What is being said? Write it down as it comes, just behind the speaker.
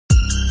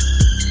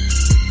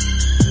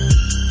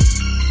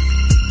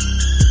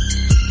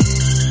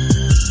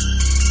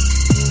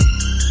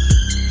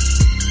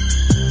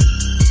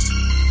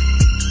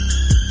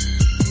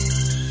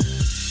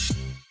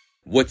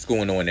What's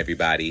going on,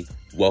 everybody?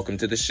 Welcome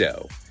to the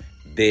show.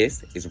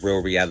 This is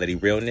Real Reality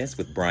Realness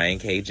with Brian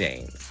K.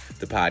 James,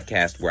 the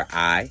podcast where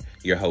I,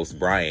 your host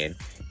Brian,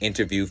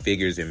 interview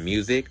figures in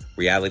music,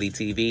 reality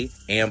TV,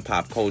 and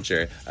pop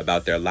culture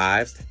about their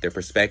lives, their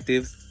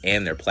perspectives,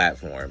 and their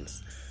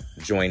platforms.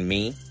 Join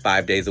me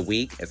 5 days a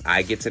week as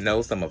I get to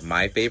know some of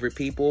my favorite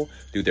people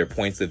through their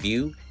points of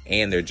view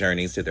and their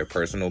journeys to their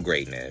personal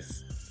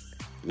greatness.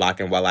 Lock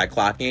in while I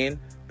clock in,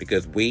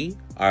 because we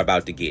are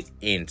about to get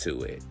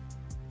into it.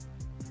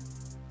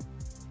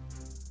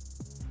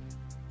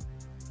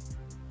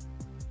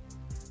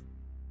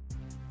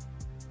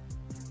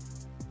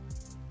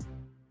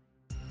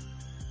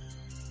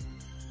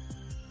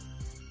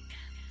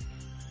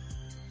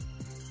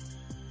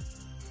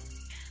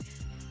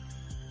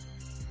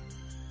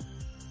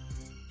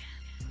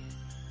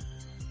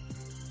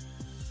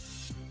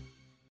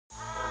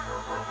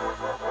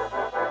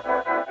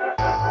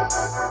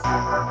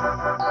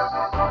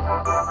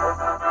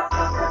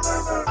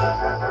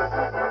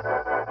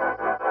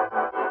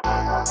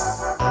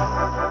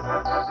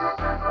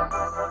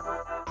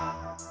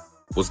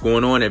 What's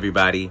going on,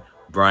 everybody?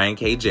 Brian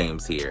K.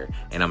 James here,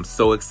 and I'm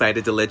so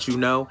excited to let you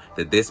know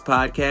that this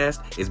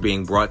podcast is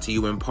being brought to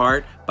you in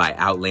part by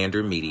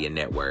Outlander Media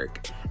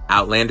Network.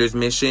 Outlander's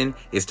mission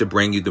is to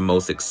bring you the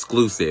most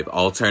exclusive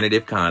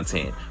alternative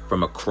content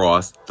from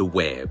across the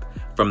web,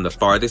 from the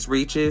farthest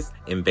reaches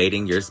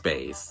invading your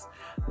space.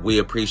 We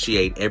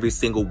appreciate every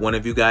single one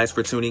of you guys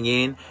for tuning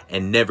in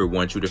and never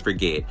want you to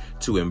forget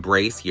to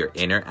embrace your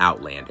inner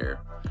Outlander.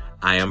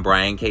 I am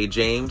Brian K.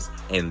 James,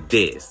 and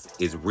this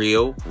is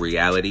Real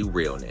Reality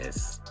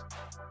Realness.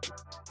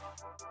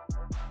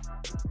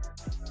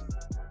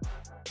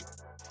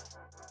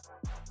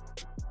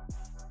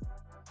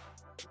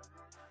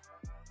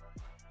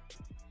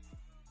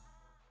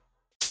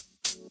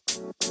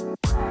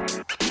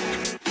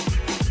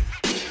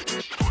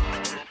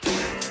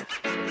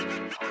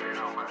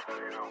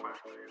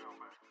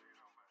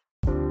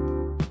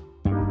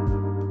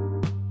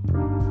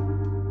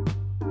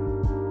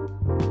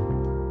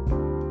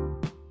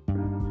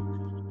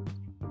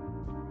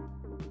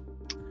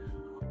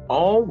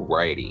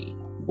 Alrighty,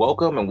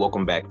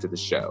 welcome back to the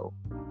show.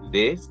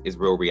 This is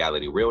Real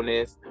Reality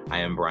Realness. I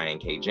am Brian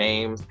K.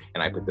 James,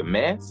 and I put the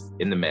mess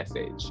in the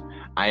message.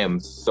 I am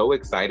so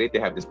excited to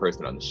have this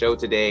person on the show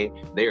today.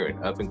 They are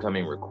an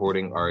up-and-coming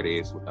recording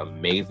artist with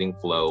amazing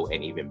flow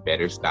and even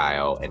better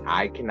style, and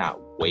I cannot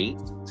wait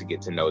to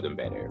get to know them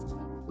better.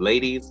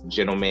 Ladies,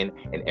 gentlemen,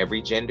 and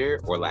every gender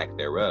or lack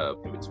thereof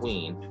in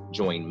between,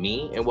 join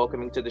me in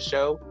welcoming to the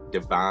show,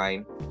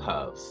 Divine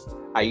Puffs.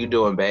 How you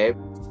doing, babe?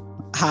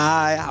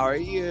 Hi, how are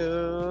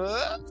you?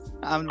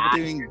 I'm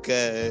doing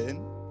good.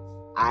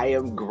 I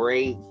am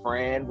great,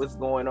 friend. What's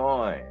going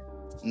on?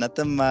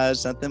 Nothing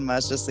much.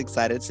 Just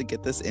excited to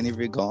get this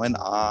interview going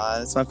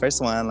on. It's my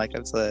first one, like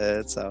I've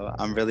said, so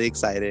I'm really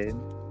excited.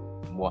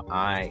 Well,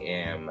 I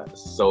am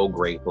so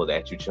grateful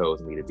that you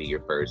chose me to be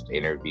your first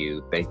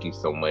interview. Thank you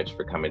so much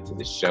for coming to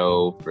the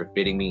show, for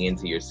fitting me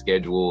into your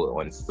schedule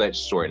on such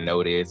short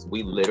notice.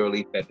 We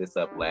literally set this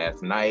up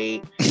last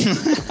night.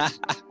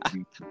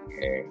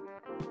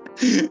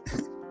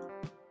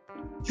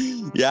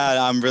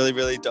 Yeah, I'm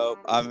really dope.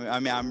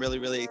 I'm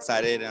really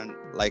excited, and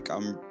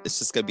it's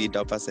just gonna be a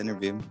dope ass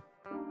interview.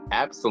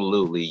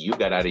 Absolutely, you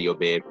got out of your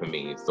bed for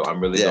me, so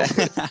I'm really dope.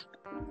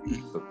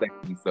 So thank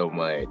you so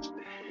much.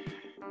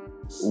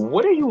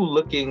 What are you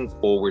looking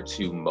forward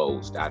to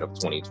most out of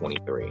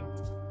 2023?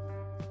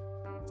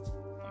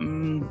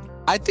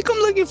 I think I'm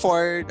looking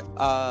forward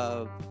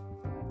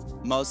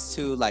most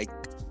to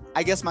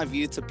I guess my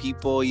view to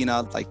people,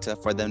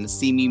 for them to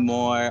see me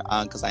more,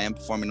 because I am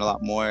performing a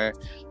lot more.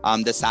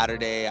 This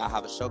Saturday, I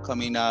have a show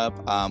coming up,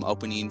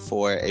 opening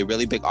for a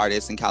really big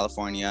artist in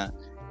California.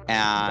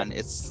 And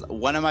it's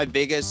one of my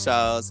biggest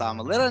shows. So I'm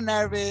a little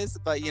nervous,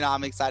 but,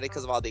 I'm excited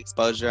because of all the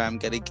exposure I'm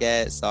going to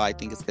get. So I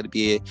think it's going to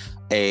be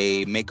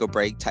a make or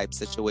break type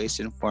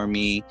situation for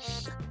me.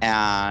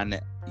 And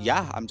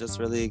yeah, I'm just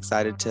really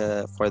excited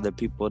for the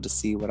people to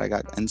see what I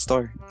got in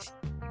store.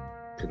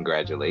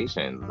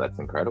 Congratulations. That's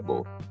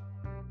incredible.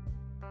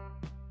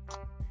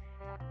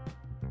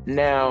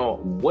 Now,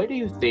 what do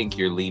you think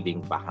you're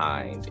leaving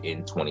behind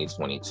in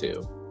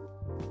 2022?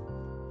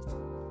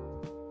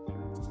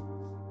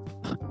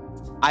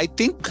 I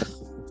think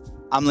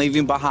I'm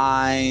leaving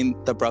behind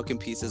the broken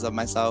pieces of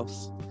myself.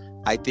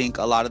 I think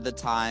a lot of the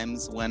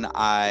times when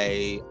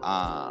I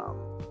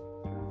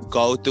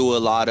go through a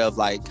lot of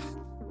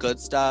good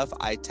stuff,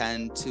 I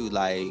tend to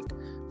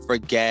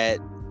forget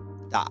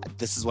that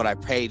this is what I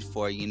prayed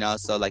for,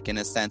 So in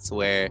a sense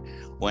where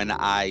when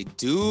I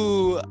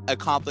do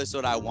accomplish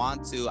what I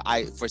want to,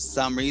 for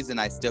some reason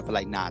I still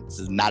feel nah, this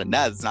is not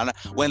enough. It's not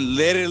enough. When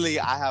literally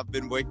I have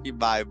been working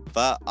my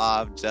butt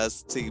off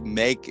just to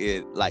make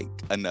it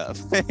enough.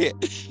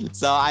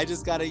 So I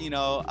just gotta,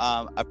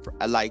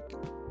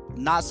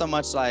 not so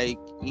much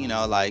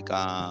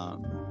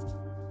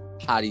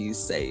how do you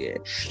say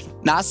it?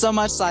 Not so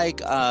much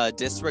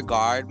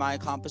disregard my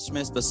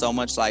accomplishments, but so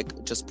much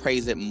just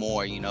praise it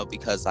more,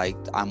 because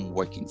I'm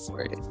working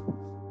for it.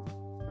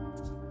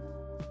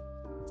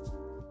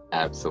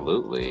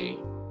 Absolutely.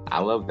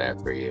 I love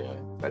that for you.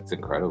 That's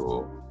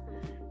incredible.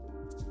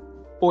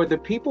 For the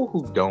people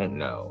who don't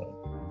know,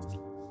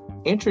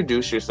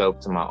 introduce yourself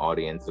to my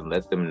audience and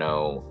let them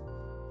know,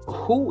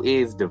 who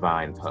is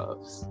Divine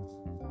Puffs?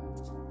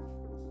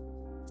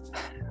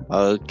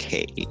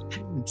 Okay.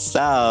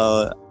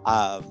 So,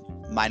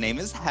 my name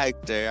is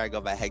Hector. I go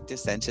by Hector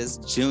Sanchez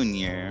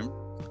Jr.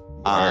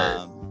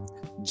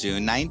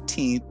 June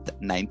 19th,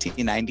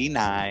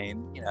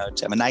 1999.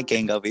 Gemini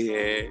gang over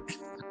here.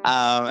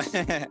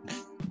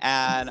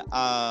 And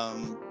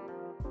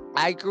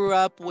I grew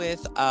up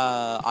with,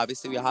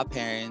 obviously we all have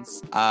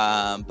parents,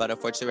 but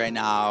unfortunately right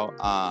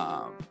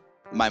now,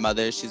 my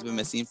mother, she's been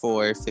missing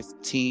for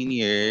 15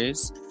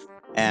 years.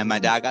 And my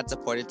dad got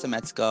deported to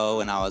Mexico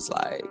when I was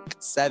like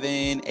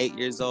 7, 8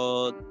 years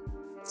old.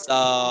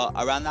 So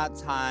around that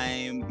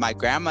time, my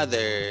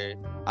grandmother,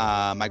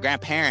 my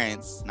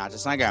grandparents, not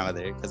just my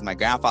grandmother, because my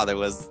grandfather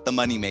was the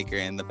moneymaker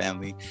in the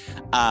family,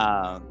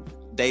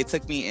 they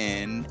took me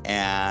in,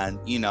 and,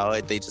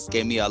 they just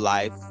gave me a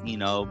life,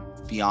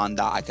 beyond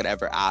that I could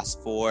ever ask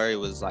for. It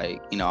was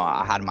like,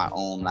 I had my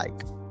own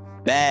like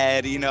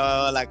bed,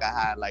 like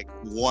I had like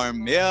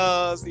warm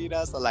meals,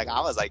 so like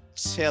I was like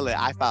chilling.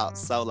 I felt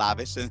so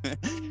lavish.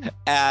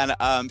 And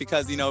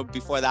because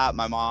before that,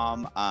 my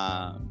mom,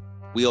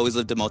 we always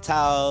lived in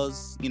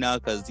motels,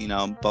 because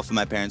both of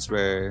my parents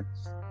were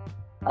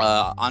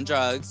on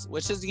drugs,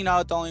 which is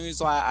the only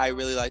reason why I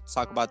really like to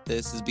talk about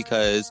this is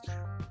because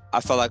I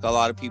feel like a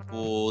lot of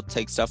people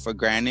take stuff for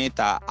granted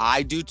that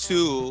I do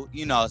too.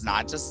 It's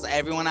not just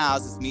everyone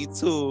else, it's me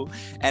too.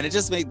 And it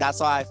just that's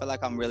why I feel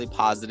like I'm really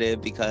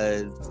positive,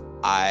 because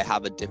I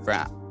have a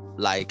different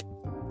like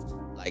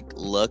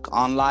look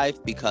on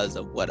life because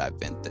of what I've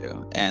been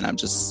through. And I'm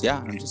just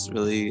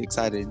really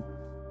excited.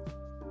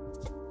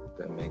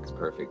 That makes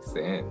perfect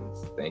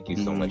sense. Thank you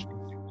so much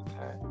for doing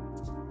that.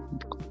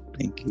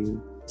 Thank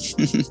you.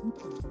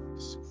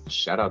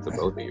 Shout out to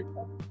both of you.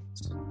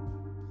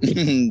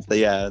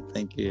 Yeah,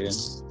 thank you.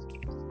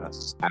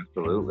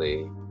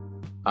 Absolutely.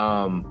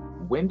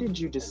 When did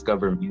you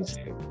discover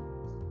music?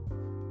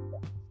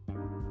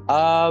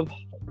 My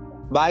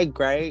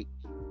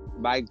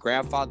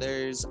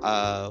grandfather's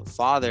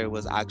father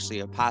was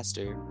actually a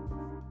pastor.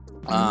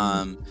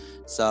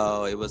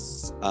 So it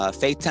was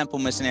Faith Temple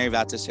Missionary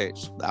Baptist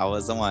Church. That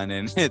was the one,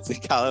 and it's in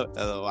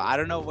California. I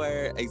don't know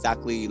where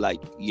exactly like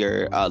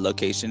your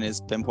location is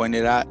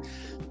pinpointed at,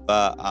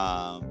 but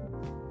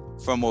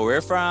from where we're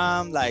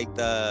from,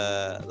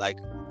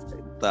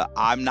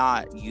 I'm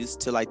not used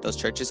to like those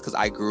churches because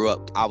I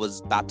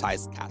was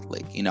baptized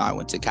Catholic. I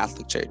went to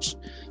Catholic church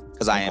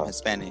because I am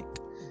Hispanic.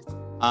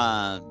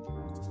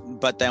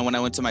 But then when I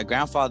went to my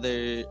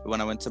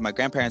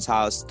grandparents'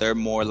 house, they're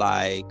more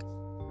like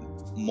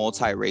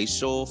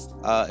multiracial.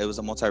 It was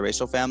a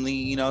multiracial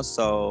family,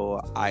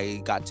 so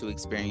I got to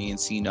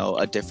experience,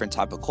 a different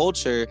type of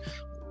culture,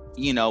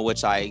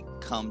 which I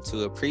come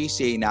to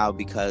appreciate now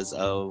because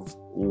of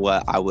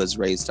what I was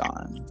raised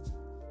on.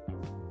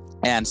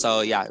 And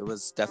so, yeah, it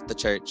was definitely the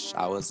church.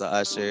 I was an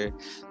usher,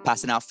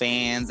 passing out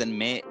fans and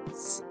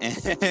mitts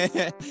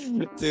to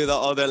the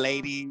older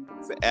ladies.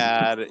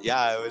 And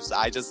yeah,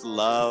 I just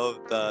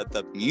loved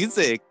the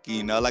music,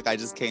 like I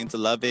just came to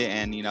love it.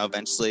 And,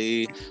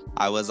 eventually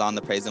I was on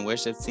the praise and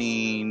worship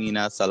team,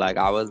 so like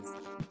I was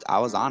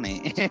on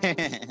it.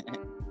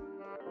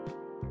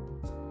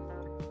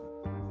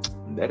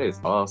 That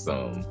is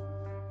awesome.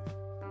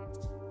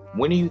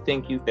 When do you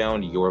think you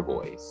found your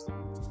voice?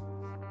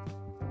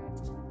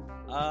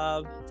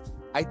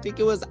 I think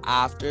it was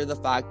after the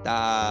fact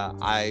that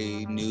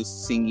I knew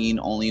singing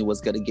only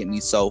was going to get me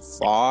so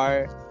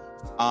far.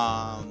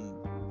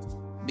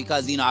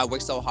 Because, I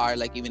worked so hard,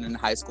 like even in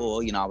high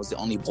school, I was the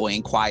only boy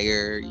in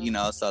choir,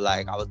 so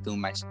like I was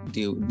doing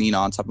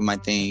on top of my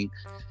thing.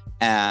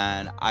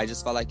 And I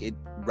just felt like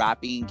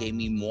rapping gave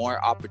me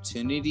more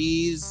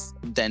opportunities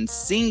than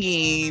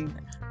singing,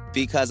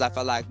 because I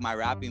felt like my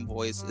rapping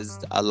voice is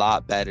a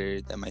lot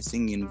better than my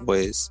singing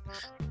voice.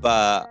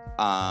 But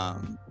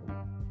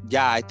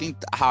yeah, I think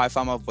how I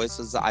found my voice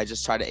was I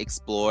just try to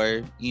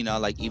explore,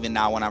 like even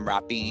now when I'm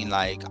rapping,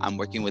 like I'm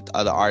working with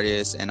other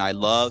artists, and I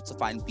love to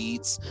find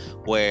beats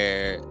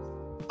where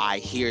I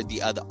hear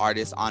the other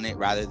artists on it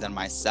rather than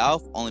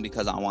myself, only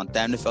because I want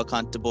them to feel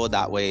comfortable.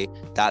 That way,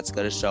 that's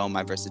going to show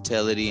my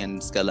versatility, and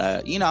it's going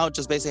to,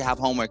 just basically have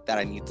homework that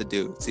I need to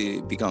do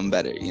to become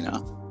better,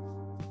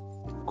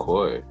 Of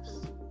course.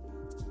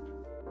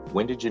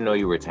 When did you know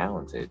you were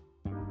talented?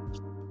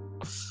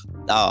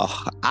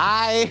 Oh,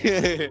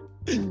 I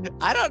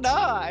don't know.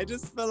 I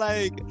just feel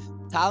like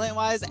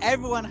talent-wise,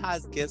 everyone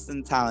has gifts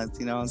and talents,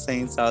 you know what I'm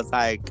saying? So it's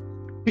like,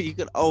 you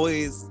could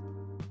always,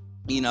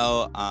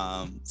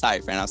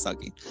 sorry, friend, I'm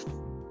smoking.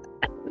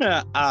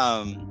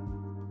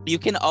 You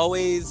can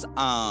always,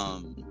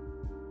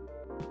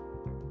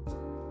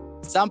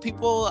 some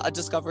people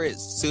discover it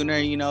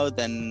sooner,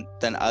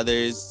 than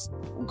others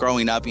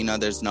growing up,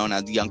 there's known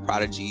as young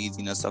prodigies,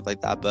 stuff like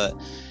that. But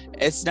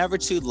it's never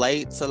too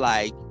late to,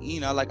 like, you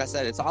know, like I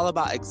said, it's all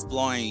about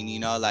exploring, you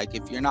know, like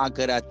if you're not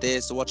good at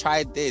this, well,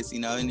 try this, you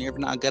know, and if you're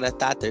not good at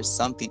that, there's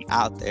something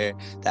out there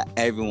that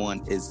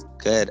everyone is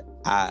good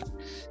at.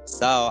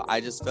 So I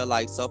just feel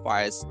like so far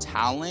as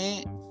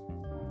talent,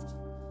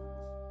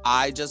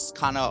 I just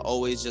kind of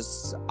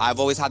I've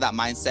always had that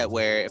mindset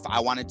where if I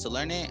wanted to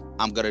learn it,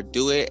 I'm going to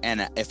do it.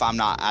 And if I'm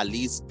not at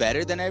least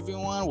better than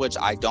everyone, which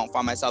I don't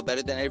find myself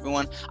better than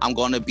everyone, I'm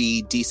going to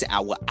be decent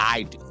at what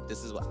I do.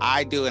 This is what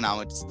I do, and I'm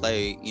going to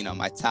display, you know,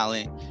 my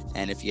talent.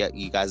 And if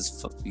you guys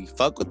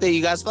fuck with it,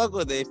 you guys fuck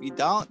with it. If you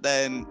don't,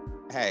 then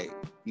hey,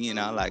 you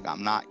know, like,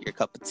 I'm not your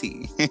cup of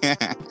tea.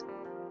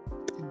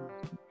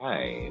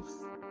 Nice.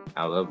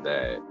 I love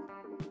that.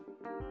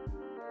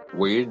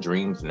 Were your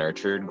dreams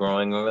nurtured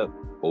growing up,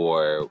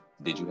 or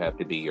did you have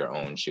to be your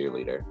own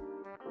cheerleader?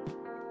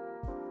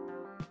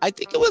 I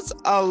think it was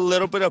a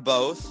little bit of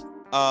both,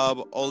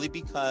 only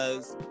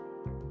because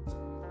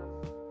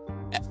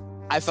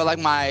I felt like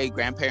my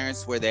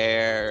grandparents were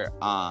there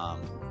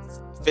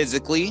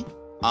physically.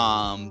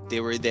 They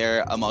were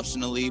there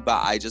emotionally,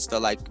 but I just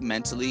felt like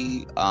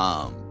mentally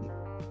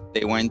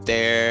they weren't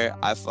there.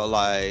 I felt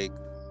like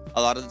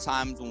a lot of the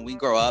times when we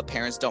grow up,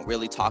 parents don't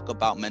really talk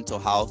about mental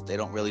health. They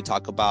don't really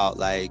talk about,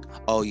 like,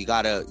 oh, you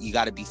gotta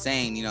be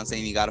sane, you know what I'm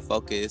saying? You gotta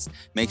focus,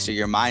 make sure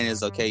your mind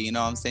is okay, you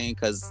know what I'm saying?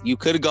 Because you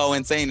could go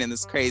insane in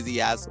this crazy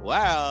ass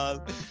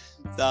world.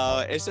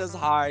 So it's just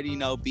hard, you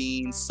know,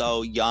 being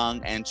so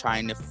young and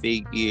trying to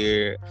be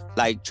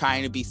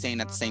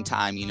sane at the same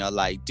time, you know,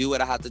 like, do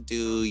what I have to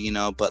do, you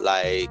know, but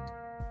like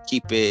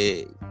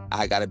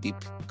I gotta be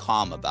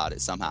calm about it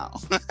somehow.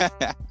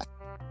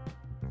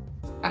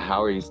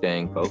 How are you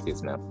staying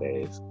focused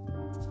nowadays?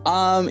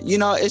 You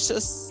know, it's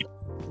just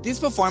these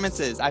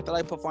performances. I feel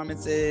like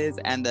performances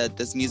and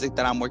this music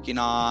that I'm working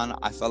on,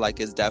 I feel like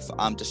is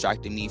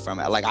distracting me from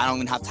it. Like, I don't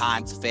even have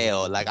time to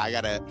fail. Like, I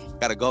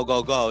gotta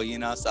go, you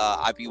know? So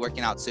I be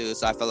working out too.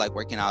 So I feel like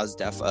working out is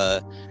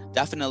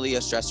definitely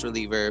a stress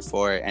reliever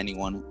for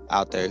anyone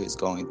out there who's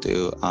going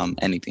through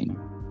anything.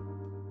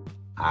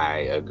 I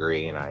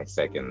agree, and I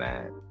second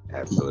that.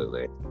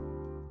 Absolutely.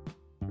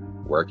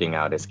 Working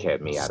out has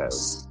kept me out of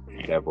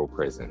several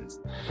prisons.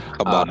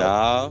 Come on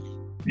now.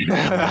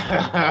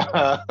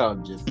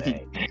 I'm just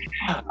saying.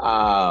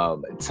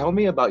 Tell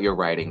me about your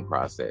writing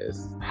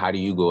process. How do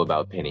you go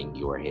about penning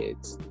your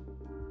hits?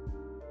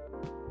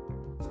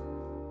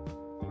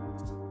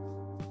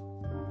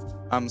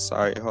 I'm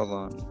sorry, hold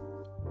on.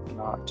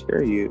 Not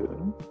hear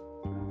you.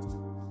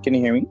 Can you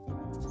hear me?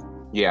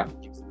 Yeah.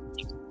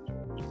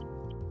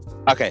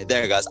 Okay,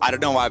 there it goes. I don't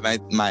know why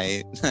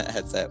my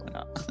headset went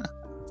out.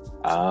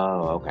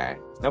 Oh, okay.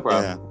 No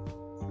problem. Yeah.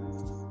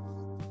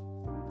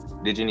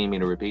 Did you need me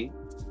to repeat?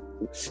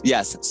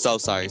 Yes. So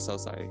sorry.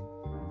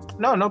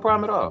 No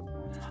problem at all.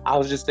 I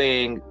was just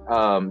saying,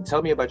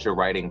 tell me about your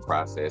writing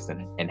process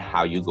and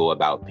how you go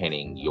about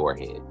penning your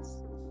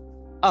hits.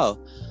 Oh,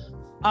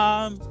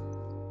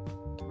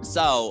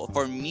 so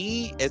for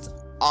me, it's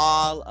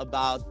all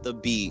about the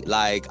beat.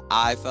 Like,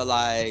 I feel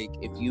like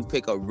if you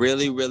pick a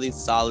really, really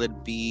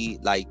solid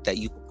beat, like that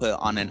you can put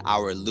on an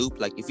hour loop,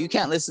 like if you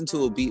can't listen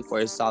to a beat for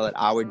a solid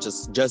hour,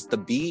 just the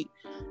beat,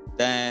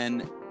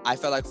 then I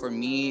feel like for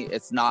me,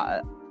 it's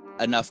not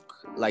enough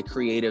like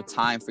creative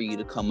time for you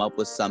to come up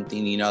with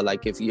something, you know,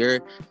 like if you're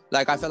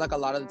like, I feel like a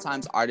lot of the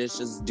times artists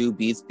just do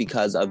beats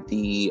because of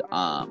the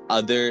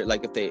other,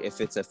 like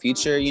if it's a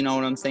feature, you know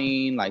what I'm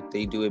saying? Like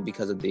they do it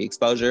because of the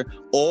exposure,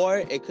 or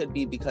it could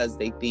be because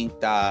they think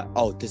that,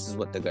 oh, this is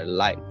what they're gonna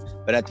like.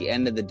 But at the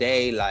end of the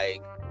day,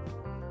 like,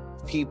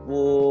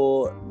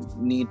 people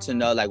need to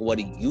know, like, what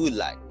do you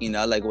like, you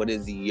know, like what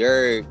is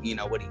your, you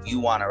know, what do you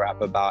want to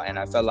rap about? And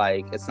I feel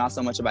like it's not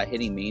so much about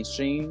hitting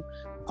mainstream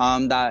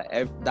that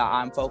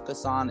I'm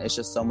focused on. It's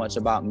just so much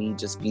about me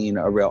just being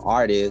a real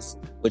artist,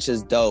 which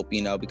is dope,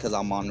 you know, because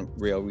I'm on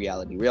real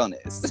reality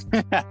realness.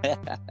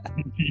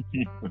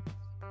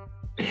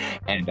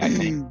 And I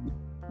think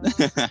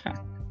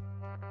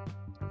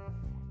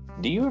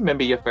do you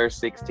remember your first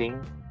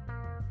 16?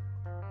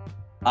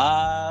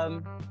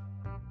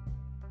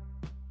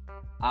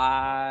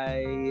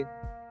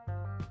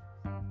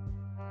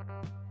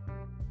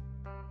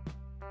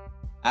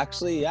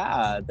 Actually,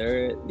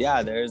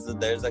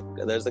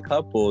 there's a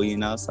couple, you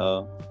know,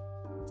 so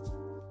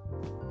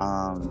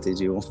what do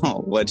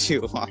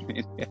you want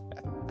me to...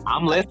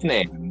 I'm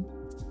listening.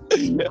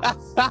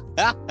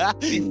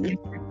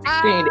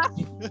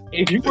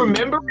 If you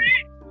remember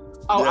it,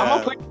 I'm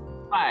gonna put you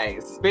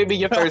twice. Maybe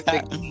your first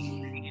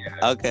 16.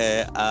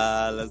 Okay,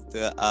 let's do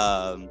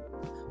it.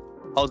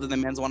 Older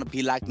than men's wanna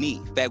be like me.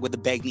 Fag with the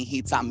bag, knee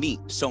heats on me.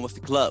 Show 'em if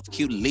you love,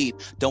 cute to leave.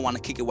 Don't wanna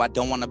kick it where I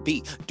don't wanna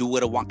be. Do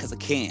what I want cause I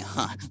can,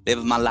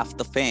 Living my life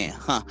the fan,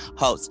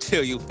 Hope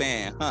still you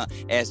fan,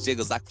 Ass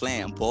jiggles like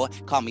flam, boy.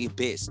 Call me a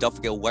bitch, don't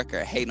forget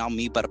worker. Hating on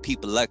me but a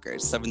people lurker.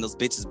 Serving those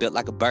bitches built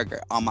like a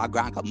burger. On my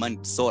grind called money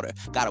disorder.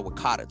 Gotta work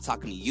harder,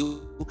 talking to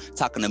you,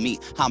 talking to me.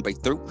 How I'm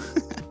break through.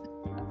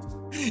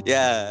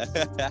 Yeah.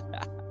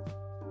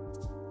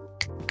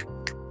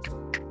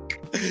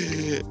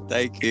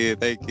 Thank you.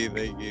 It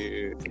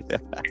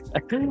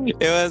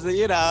was,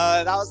 it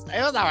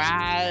was all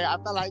right. I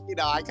felt like,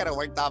 I kind of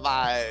worked on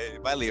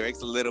my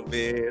lyrics a little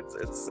bit.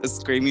 It's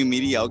screaming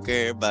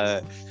mediocre,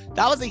 but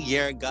that was a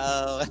year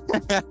ago.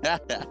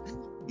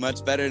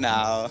 Much better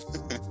now.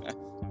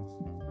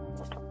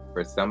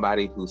 For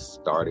somebody who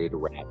started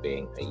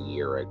rapping a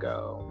year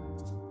ago,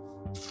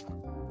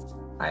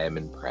 I am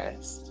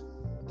impressed.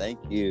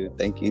 Thank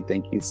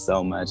you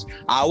so much.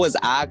 I was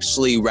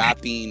actually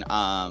rapping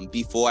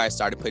before I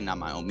started putting out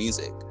my own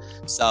music.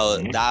 So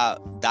that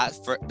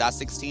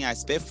 16 I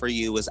spit for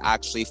you was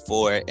actually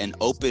for an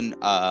open.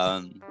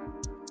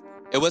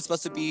 It was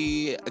supposed to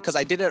be because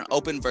I did an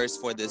open verse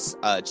for this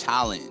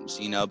challenge,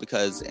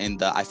 because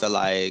I feel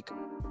like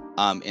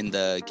in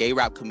the gay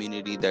rap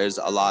community, there's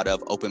a lot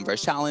of open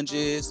verse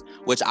challenges,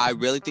 which I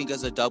really think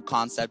is a dope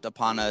concept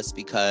upon us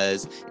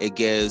because it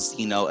gives,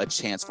 a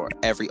chance for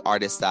every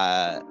artist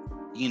that,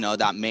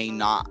 that may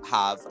not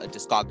have a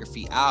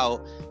discography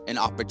out, an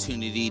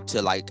opportunity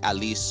to at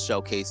least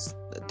showcase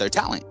their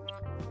talent.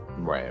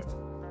 Right.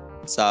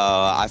 So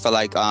I feel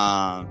like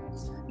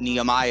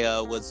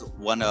Nehemiah was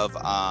one of,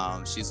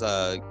 she's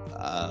a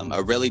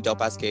really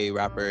dope ass gay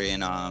rapper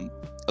and a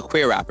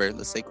queer rapper,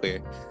 let's say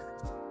queer.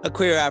 A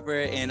queer rapper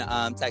in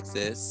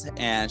Texas,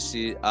 and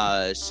she's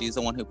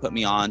the one who put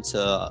me on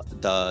to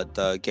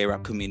the gay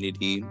rap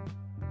community,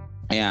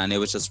 and it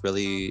was just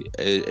really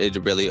it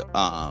really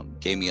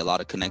gave me a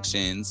lot of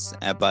connections.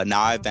 But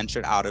now I've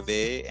ventured out of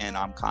it, and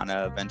I'm kind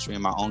of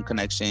venturing my own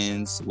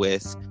connections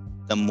with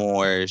the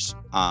more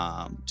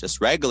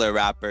just regular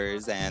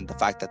rappers, and the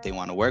fact that they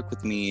want to work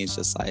with me is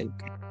just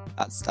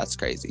that's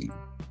crazy.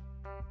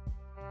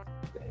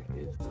 That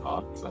is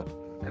awesome,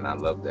 and I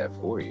love that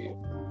for you.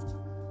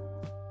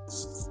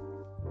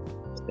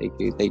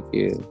 Thank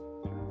you.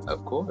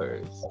 Of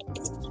course.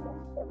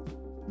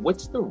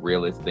 What's the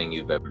realest thing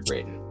you've ever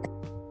written?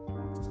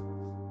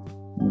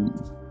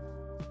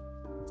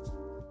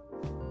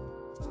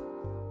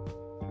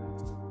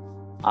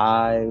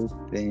 I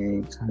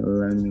think,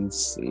 let me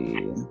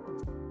see.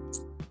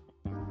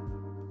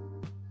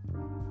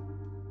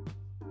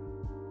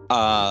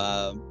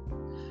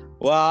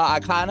 Well, I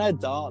kind of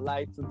don't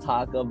like to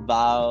talk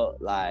about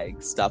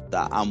stuff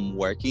that I'm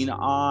working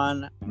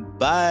on,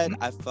 but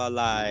I feel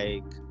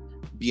like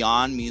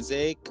beyond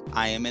music,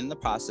 I am in the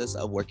process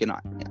of working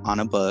on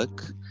a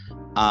book.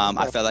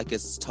 I feel like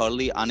it's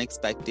totally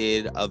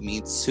unexpected of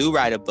me to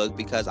write a book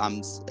because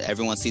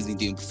everyone sees me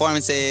doing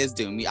performances,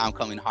 I'm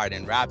coming hard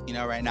in rap,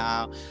 right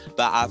now.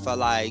 But I feel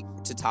like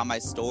to tell my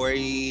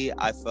story,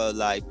 I feel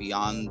like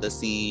beyond the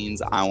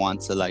scenes, I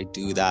want to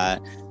do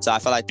that. So I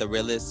feel like the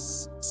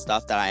realest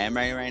stuff that I am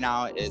writing right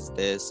now is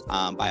this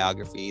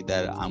biography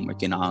that I'm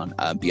working on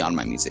beyond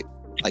my music,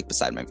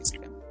 beside my music.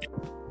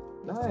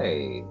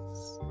 Nice.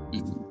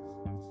 Mm-hmm.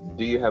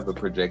 Do you have a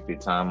projected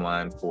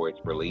timeline for its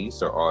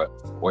release, or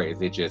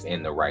is it just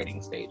in the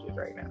writing stages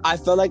right now? I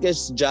feel like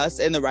it's just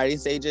in the writing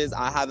stages.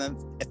 I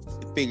haven't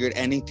figured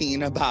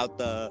anything about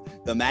the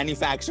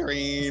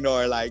manufacturing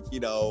or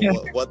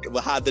what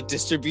how the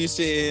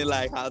distribution,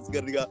 how it's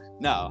gonna go.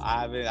 No,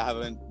 I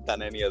haven't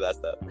done any of that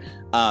stuff.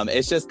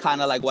 It's just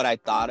kind of what I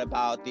thought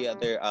about the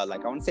other I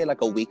want to say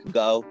a week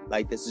ago.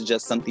 This is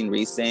just something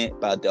recent,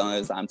 but the only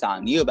reason I'm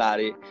telling you about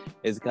it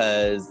is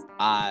because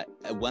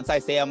once I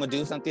say I'm gonna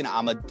do something,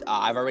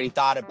 I've already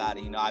thought about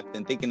it. I've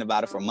been thinking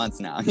about it for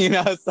months now.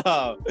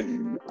 So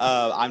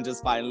I'm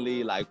just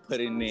finally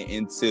putting it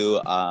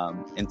into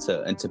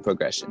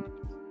progression.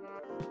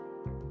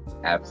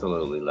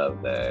 Absolutely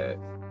love that.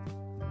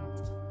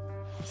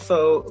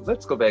 So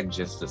let's go back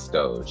just to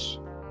Stoge.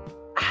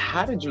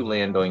 How did you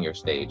land on your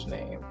stage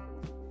name?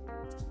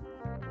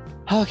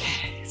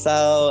 Okay,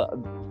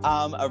 so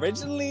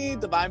originally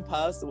Divine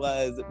Puffs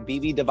was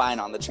BB Divine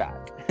on the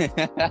track.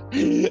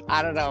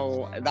 I don't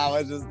know, that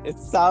was just,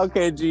 it's so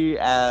cringy,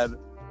 and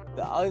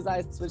the only reason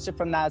I switched it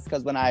from that is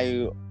because when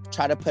I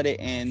try to put it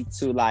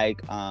into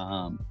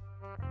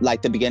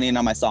the beginning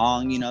of my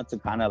song, to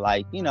kind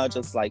of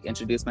just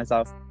introduce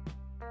myself,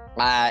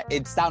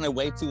 it sounded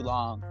way too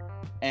long.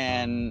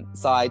 And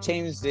so I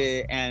changed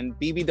it, and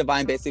BB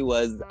Divine basically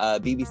was,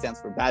 BB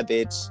stands for bad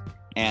bitch,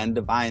 and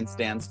Divine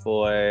stands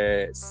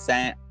for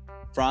sent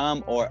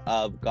from or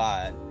of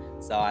God.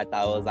 So I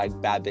thought it was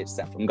bad bitch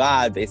sent from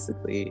God,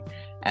 basically.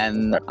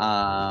 And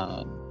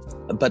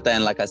but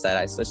then, like I said,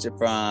 I switched it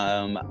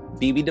from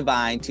BB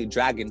Divine to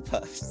Dragon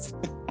Puffs.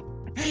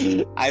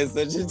 I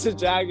switched it to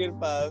Dragon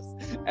Puffs,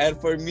 and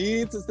for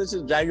me to switch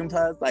to Dragon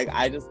Puffs,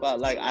 I just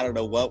felt I don't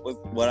know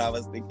what I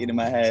was thinking in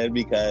my head,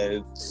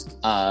 because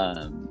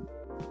I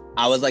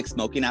was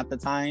smoking at the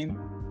time.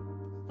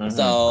 Mm-hmm.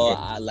 So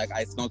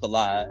I smoke a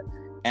lot,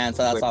 and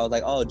so that's why I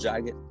was oh,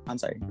 Dragon. I'm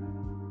sorry.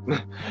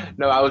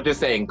 No, I was just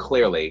saying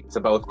clearly. So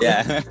both.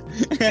 Yeah.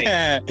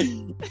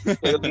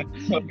 Clearly,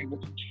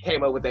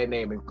 came up with that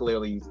name, and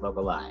clearly you smoke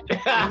a lot.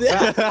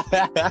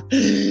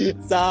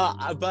 So,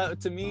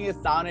 but to me, it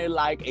sounded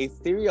like a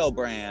cereal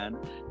brand.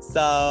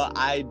 So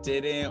I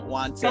didn't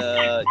want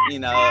to,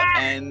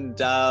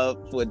 end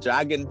up with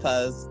Dragon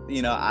Puffs,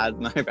 as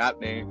my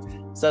rap name.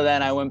 So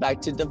then I went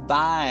back to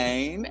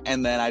Divine,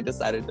 and then I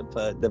decided to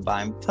put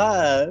Divine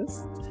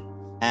Puffs.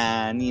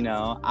 And, you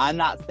know, I'm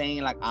not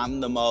saying like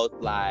I'm the most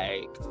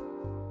like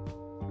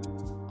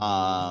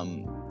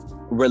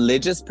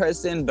religious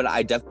person, but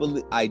I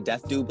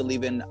do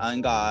believe in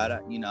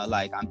God. You know,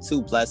 like I'm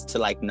too blessed to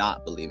like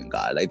not believe in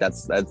God. Like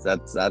that's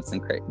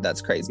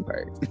crazy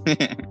part.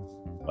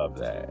 Love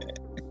that.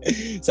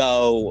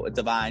 So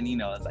Divine, you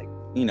know, is like,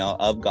 you know,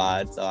 of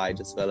God. So I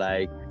just feel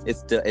like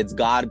it's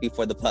God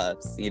before the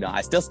puffs. You know,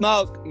 I still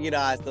smoke, you know,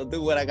 I still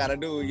do what I gotta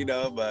do, you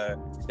know, but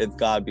it's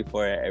God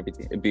before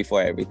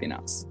everything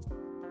else.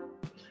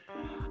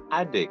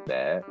 I dig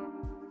that.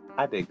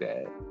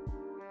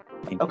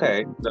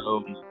 Okay,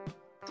 so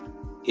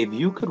if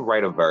you could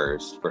write a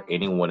verse for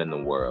anyone in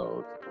the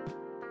world,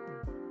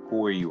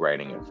 who are you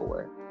writing it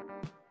for?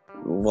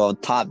 Well,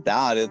 top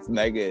down, it's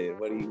Megan.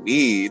 What do you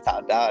mean?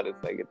 Top down, it's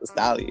Megan Thee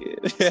Stallion.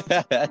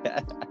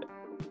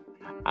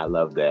 I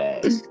love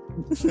that.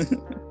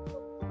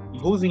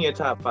 Who's in your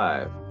top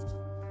 5?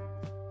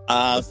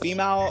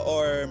 Female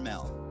or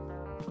male?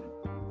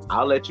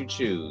 I'll let you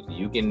choose.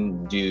 You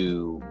can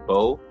do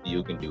both.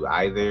 You can do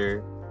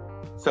either.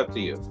 It's up to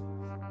you.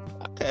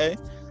 Okay.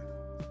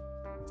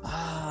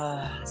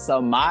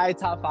 So my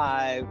top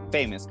 5,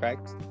 famous,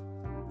 correct?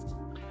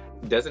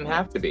 Doesn't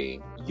have to be.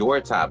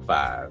 Your top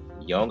 5.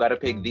 You don't gotta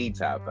pick the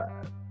top 5.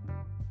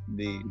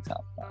 The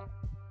top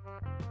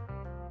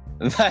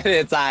 5. But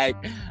it's like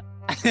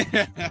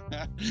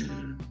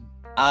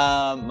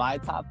my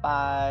top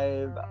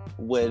 5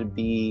 would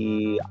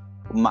be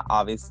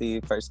obviously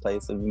first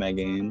place would be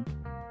Megan.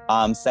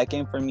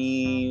 Second for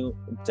me,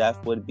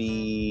 Def would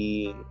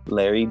be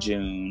Larry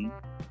June.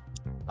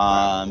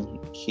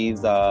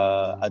 He's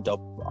a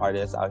dope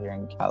artist out here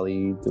in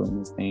Cali doing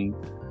his thing.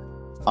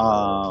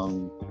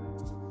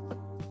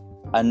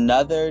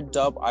 Another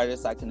dope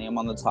artist I can name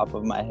on the top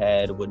of my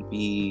head would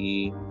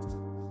be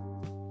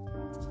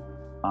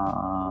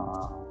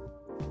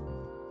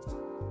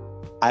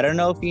I don't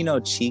know if you know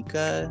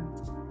Chica.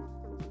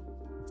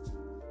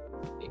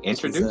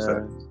 Introduce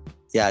her.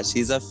 Yeah,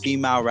 she's a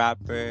female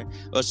rapper.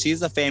 Well,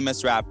 she's a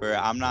famous rapper.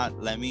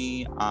 Let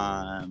me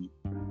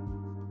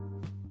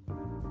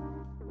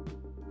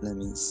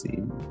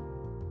see.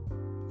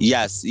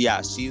 Yes,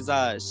 yeah, she's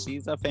a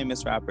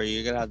famous rapper.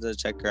 You're gonna have to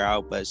check her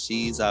out, but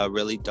she's a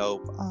really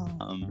dope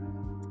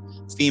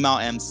female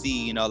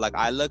MC. You know, like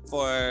I look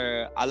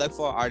for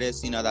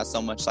artists, you know, that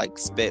so much like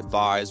spit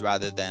bars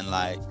rather than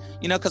like,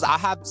 you know, because I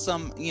have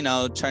some, you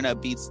know, turn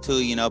up beats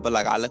too, you know, but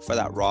like I look for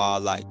that raw,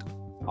 like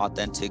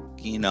authentic,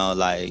 you know,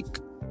 like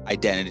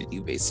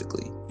identity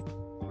basically.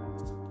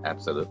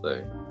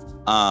 Absolutely.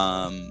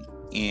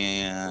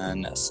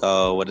 And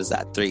so what is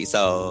that? 3.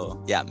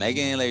 So yeah,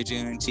 Megan, Larry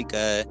June,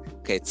 Chica.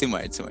 Okay, two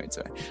more.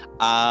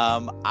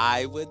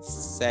 I would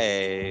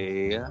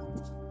say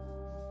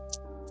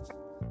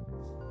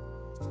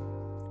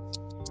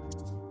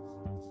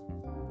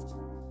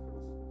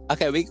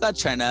okay, we got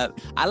turn up.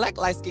 I like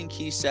light skin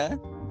Keisha.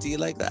 Do you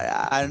like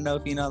that? I don't know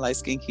if you know light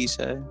skin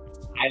Keisha.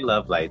 I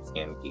love light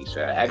skinned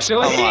Keisha,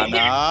 actually.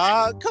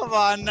 Come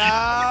on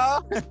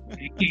now.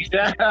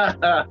 Keisha. I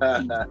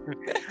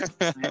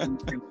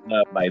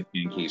love light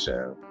skinned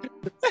Keisha.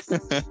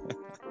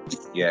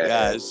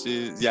 Yeah,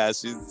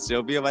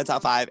 she'll be in my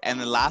top 5.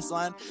 And the last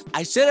one,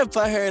 I should have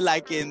put her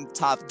like in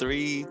top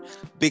 3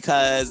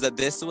 because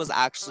this was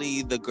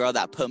actually the girl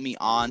that put me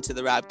on to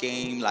the rap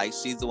game. Like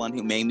she's the one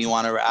who made me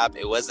want to rap.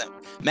 It wasn't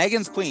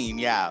Megan's queen,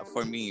 yeah,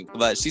 for me,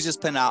 but she's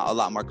just putting out a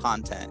lot more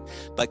content.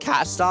 But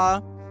Cash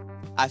Doll,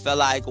 I felt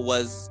like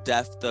was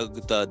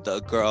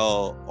the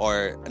girl,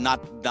 or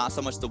not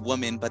so much the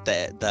woman, but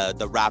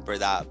the rapper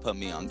that put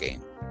me on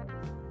game.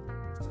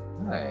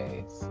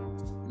 Nice.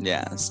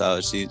 Yeah, so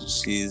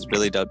she's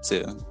really dope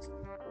too.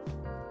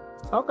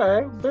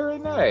 Okay, very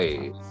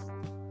nice.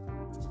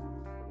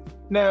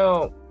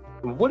 Now,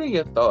 what are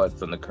your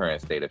thoughts on the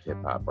current state of hip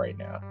hop right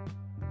now?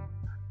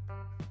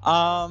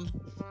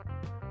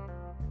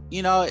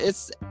 You know,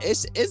 it's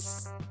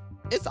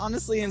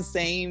honestly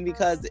insane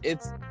because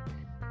it's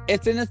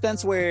in a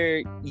sense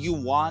where you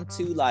want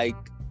to like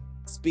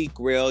speak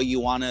real, you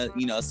want to,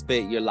 you know,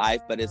 spit your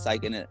life, but it's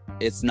like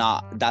that's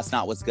not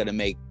what's gonna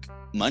make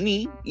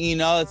money, you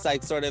know. It's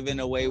like sort of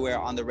in a way where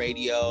on the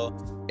radio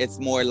it's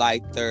more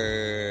like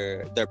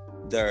they're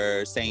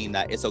saying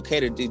that it's okay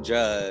to do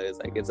drugs,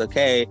 like it's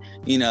okay,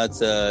 you know,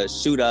 to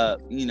shoot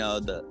up, you know,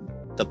 the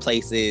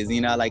places,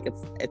 you know, like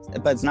it's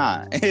but it's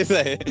not.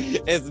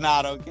 It's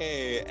not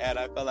okay. And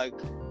I feel like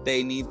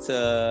they need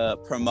to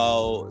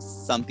promote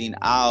something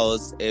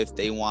else if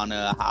they want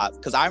to have,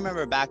 because I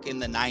remember back in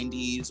the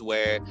 90s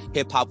where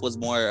hip-hop was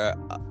more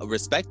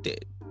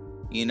respected,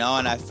 you know,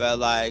 and I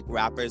felt like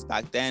rappers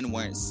back then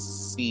weren't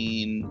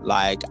seen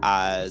like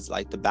as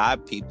like the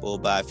bad people,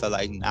 but I feel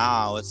like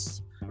now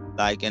it's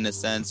like in a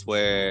sense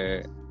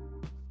where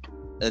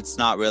it's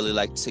not really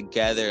like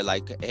together.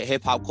 Like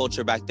hip-hop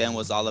culture back then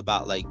was all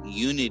about like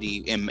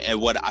unity, and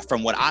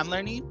from what I'm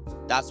learning,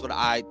 that's what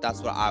I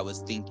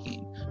was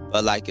thinking.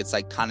 But like it's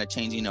like kind of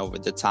changing over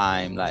the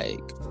time, like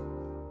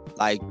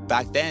like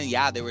back then,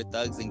 yeah, they were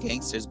thugs and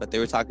gangsters, but they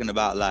were talking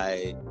about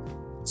like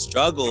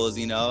struggles,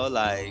 you know,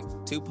 like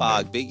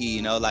Tupac, Biggie,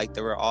 you know, like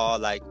they were all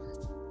like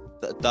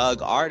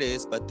thug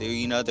artists, but they,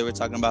 you know, they were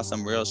talking about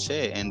some real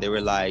shit, and they were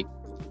like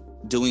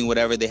doing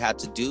whatever they had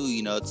to do,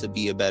 you know, to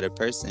be a better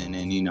person.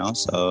 And, you know,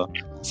 so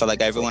I feel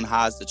like everyone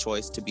has the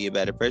choice to be a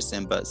better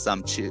person, but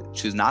some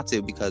choose not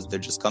to because they're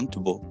just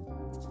comfortable.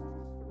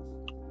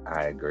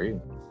 I agree.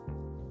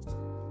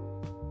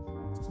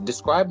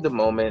 Describe the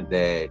moment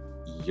that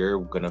you're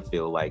gonna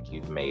feel like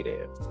you've made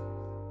it.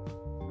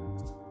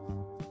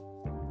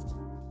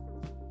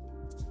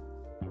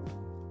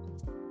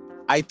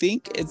 I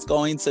think it's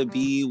going to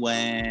be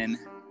when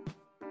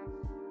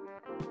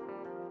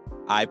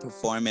I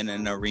perform in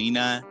an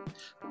arena.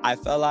 I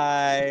feel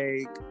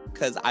like,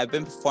 because I've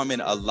been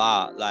performing a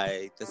lot,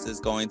 like this is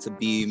going to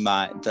be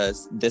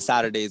this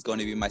Saturday is going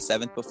to be my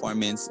 7th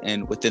performance,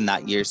 and within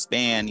that year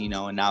span, you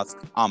know, and now it's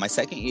on my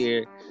 2nd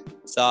year.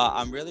 So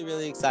I'm really,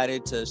 really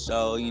excited to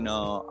show, you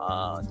know,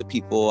 the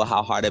people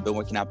how hard I've been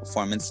working at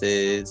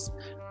performances.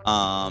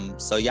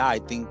 So yeah, I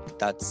think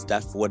that's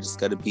definitely what it's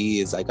gonna be,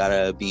 is I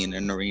gotta be in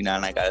an arena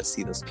and I gotta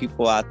see those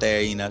people out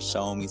there, you know,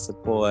 showing me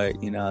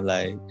support, you know,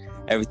 like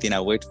everything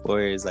I worked for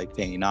is like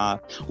paying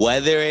off,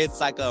 whether it's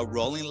like a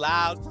Rolling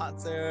Loud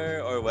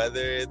concert or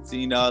whether it's,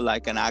 you know,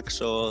 like an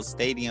actual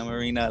stadium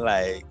arena.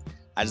 Like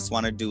I just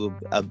want to do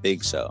a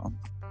big show.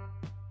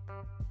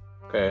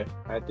 Okay,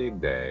 I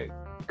dig that.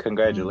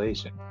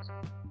 Congratulations.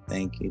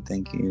 Thank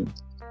you.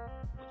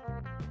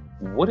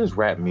 What is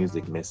rap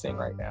music missing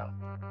right now?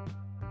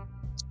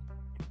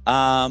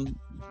 I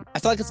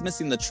feel like it's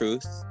missing the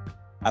truth.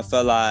 I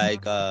feel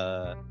like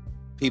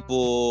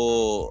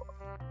people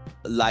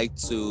like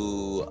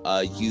to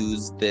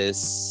use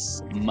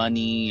this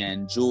money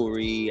and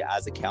jewelry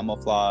as a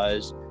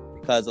camouflage,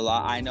 because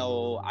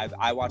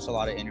I watch a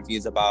lot of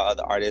interviews about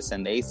other artists,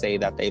 and they say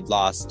that they've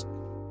lost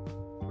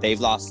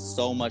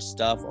so much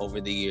stuff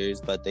over the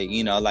years, but they,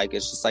 you know, like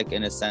it's just like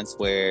in a sense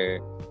where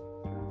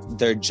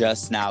they're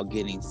just now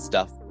getting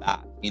stuff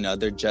back, you know,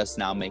 they're just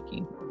now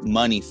making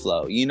money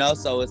flow, you know.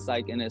 So it's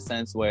like in a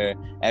sense where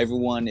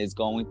everyone is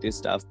going through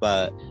stuff,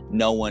 but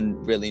no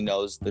one really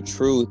knows the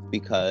truth,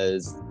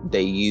 because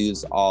they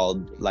use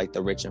all like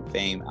the rich and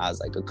fame as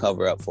like a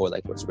cover up for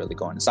like what's really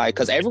going inside,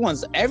 because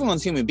everyone's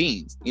human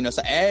beings, you know,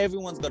 so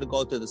everyone's gonna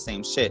go through the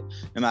same shit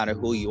no matter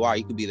who you are.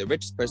 You could be the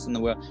richest person in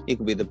the world, you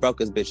could be the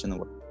brokest bitch in the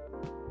world,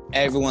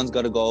 everyone's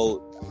gonna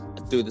go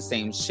through the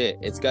same shit.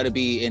 It's gonna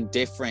be in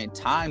different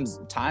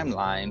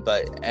timeline,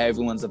 but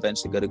everyone's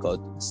eventually gonna go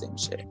through the same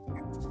shit.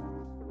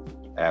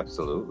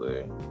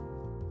 Absolutely.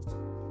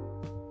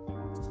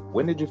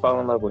 When did you fall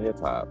in love with hip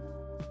hop?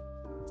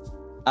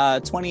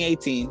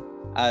 2018.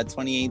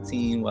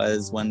 2018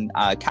 was when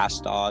Cash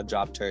Doll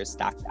dropped her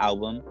Stacked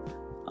album,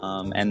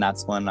 and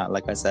that's when,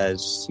 like I said,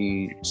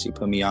 she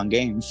put me on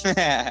game.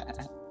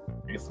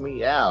 It's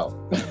me out.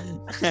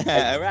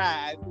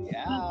 Right, me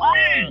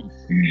out.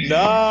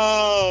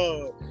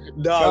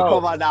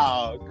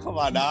 No, come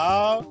on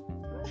now.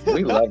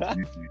 We love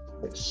you.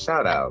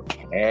 Shout out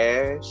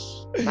Cash.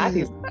 Not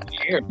even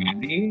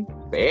everybody.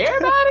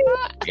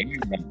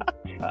 Everybody.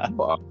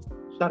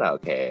 Shout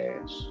out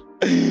Cash.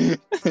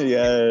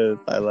 Yes,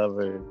 I love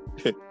her.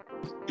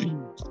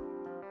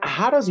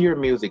 How does your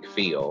music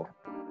feel?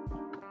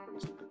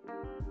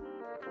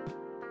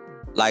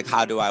 Like,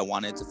 how do I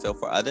want it to feel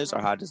for others,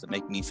 or how does it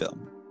make me feel?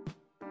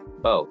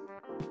 Both.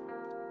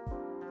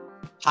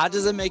 How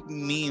does it make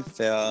me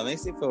feel? It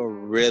makes me feel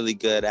really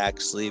good,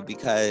 actually,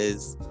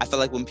 because I feel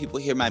like when people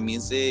hear my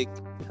music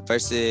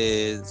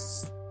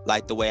versus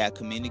like the way I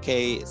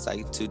communicate, it's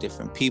like two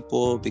different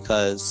people,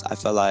 because I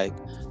feel like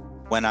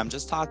when I'm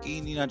just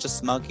talking, you know, just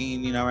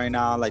smoking, you know, right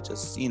now, like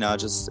just, you know,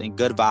 just in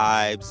good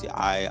vibes.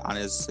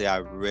 I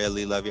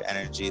really love your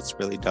energy. It's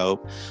really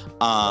dope.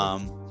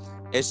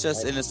 It's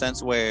just in a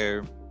sense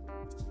where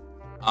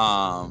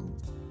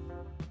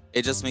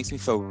it just makes me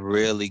feel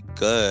really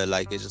good.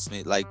 Like it just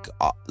made like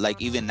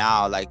even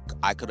now, like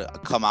I could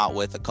come out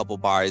with a couple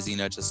bars, you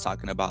know, just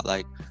talking about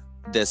like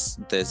this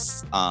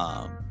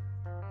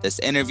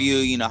interview,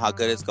 you know, how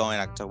good it's going.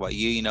 I can talk about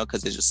you, you know,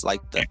 because it's just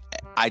like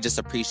I just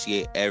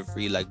appreciate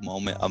every like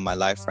moment of my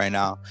life right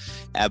now.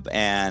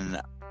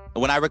 And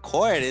when I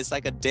record, it's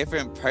like a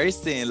different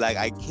person. Like,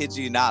 I kid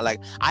you not.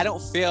 Like, I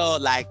don't feel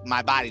like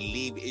my body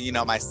leaving, you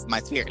know, my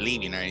spirit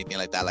leaving or anything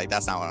like that. Like,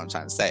 that's not what I'm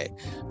trying to say.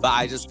 But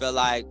I just feel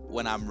like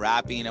when I'm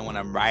rapping and when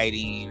I'm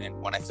writing and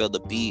when I feel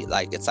the beat,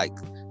 like, it's like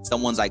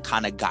someone's like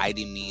kind of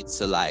guiding me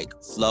to like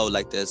flow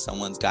like this.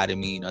 Someone's guiding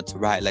me, you know, to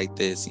write like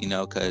this, you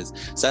know, because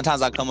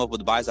sometimes I come up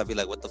with bars, I'll be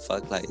like, what the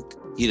fuck? Like,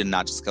 you did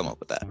not just come up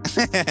with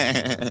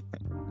that.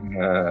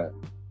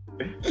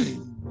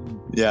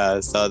 Yeah,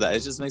 so that it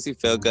just makes me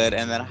feel good.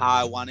 And then how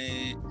I want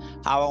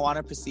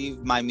to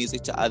perceive my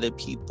music to other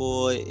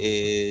people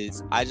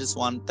is I just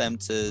want them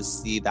to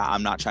see that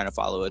I'm not trying to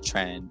follow a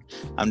trend.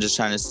 I'm just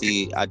trying to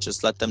see, I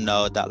just let them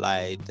know that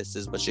like this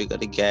is what you're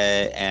gonna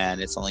get and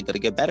it's only gonna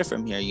get better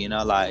from here, you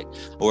know, like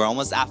we're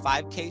almost at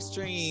 5K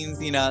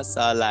streams, you know,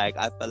 so like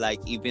I feel like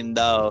even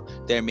though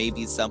there may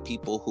be some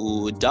people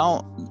who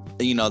don't,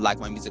 you know, like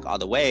my music all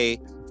the way,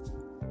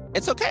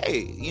 it's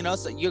okay, you know.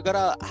 So you're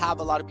gonna have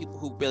a lot of people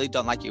who really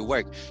don't like your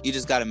work. You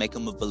just gotta make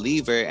them a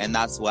believer, and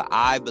that's what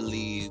I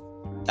believe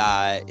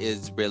that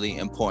is really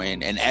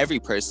important. And every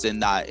person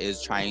that is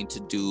trying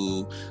to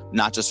do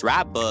not just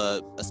rap,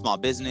 but a small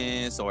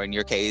business, or in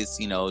your case,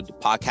 you know, the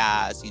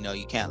podcast, you know,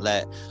 you can't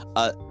let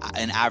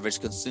an average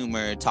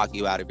consumer talk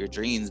you out of your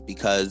dreams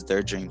because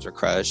their dreams are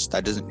crushed.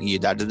 That doesn't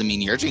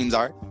mean your dreams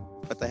are.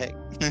 What the heck?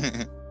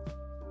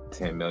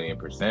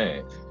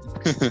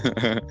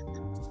 10,000,000%.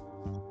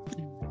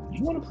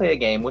 You want to play a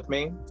game with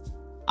me?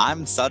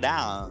 I'm so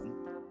down.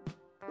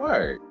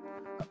 Word.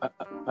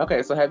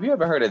 Okay, so have you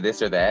ever heard of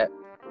This or That?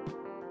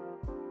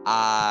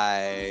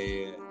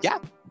 Yeah.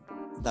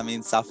 That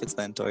means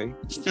self-explanatory.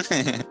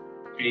 Here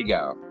you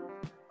go.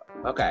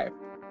 Okay.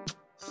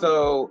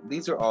 So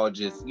these are all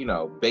just, you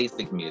know,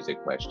 basic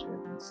music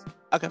questions.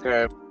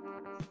 Okay.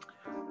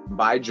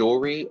 Buy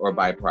jewelry or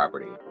buy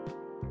property?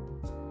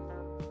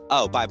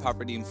 Oh, buy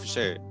property for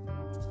sure.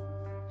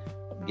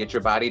 Get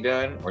your body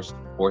done or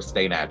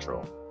stay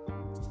natural?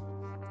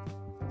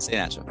 Stay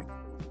natural.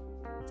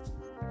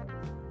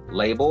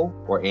 Label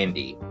or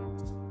indie?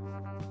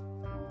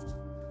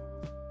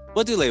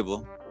 We'll do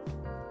label.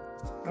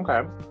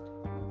 Okay.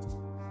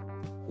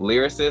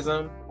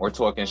 Lyricism or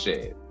talking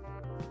shit?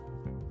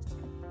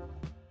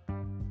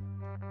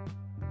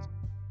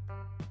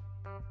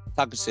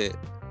 Talking shit.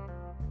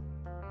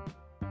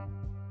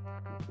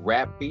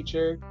 Rap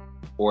feature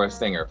or a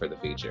singer for the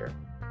feature?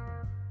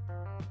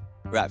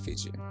 Rap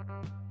feature.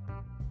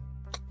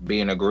 Be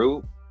in a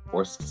group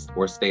or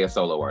stay a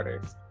solo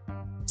artist?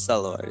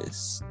 Solo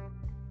artist.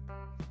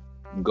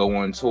 Go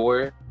on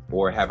tour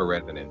or have a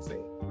residency?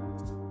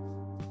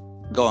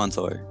 Go on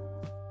tour.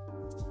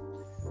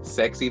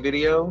 Sexy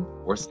video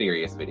or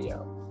serious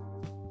video?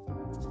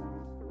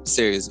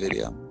 Serious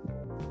video.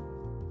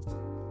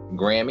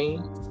 Grammy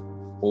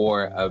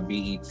or a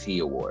BET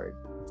award?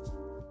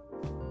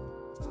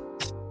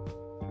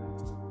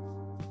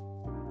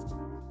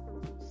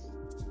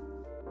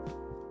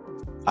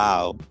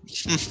 Wow.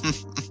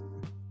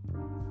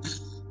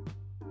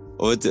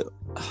 What do?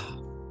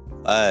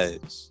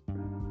 Fudge.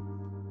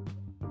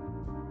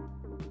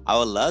 I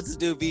would love to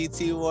do BET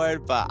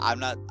award, but I'm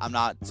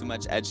not too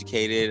much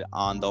educated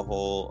on the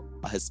whole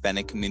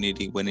Hispanic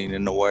community winning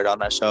an award on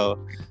that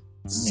show.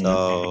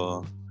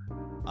 So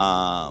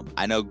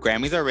I know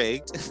Grammys are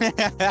rigged.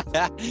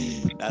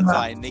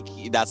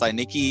 That's why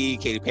Nicki,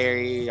 Katy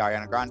Perry,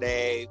 Ariana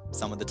Grande,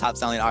 some of the top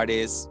selling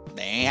artists,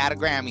 they ain't had a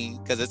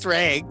Grammy because it's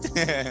rigged.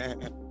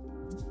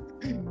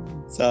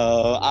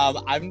 So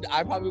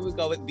I probably would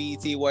go with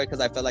BET award because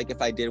I feel like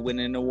if I did win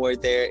an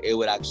award there, it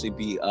would actually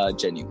be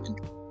genuine.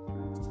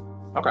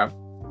 Okay.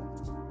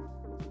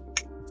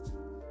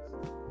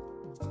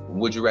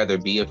 Would you rather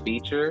be a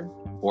feature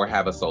or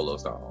have a solo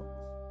song?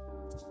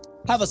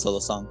 Have a solo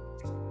song.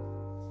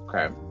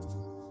 Okay.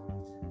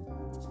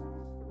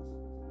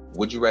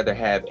 Would you rather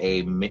have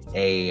a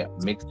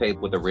mixtape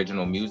with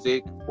original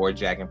music or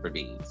jacking for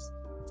beats?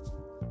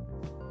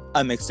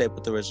 A mixtape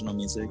with original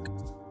music.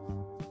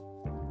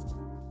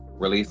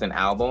 Release an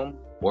album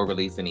or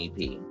release an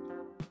EP?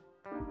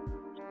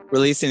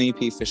 Release an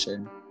EP for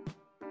sure.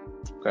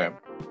 Okay.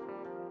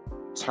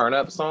 Turn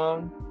up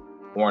song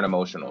or an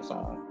emotional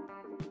song?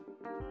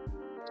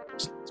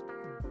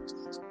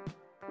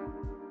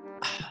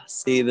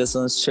 See, this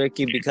one's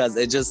tricky because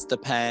it just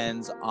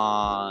depends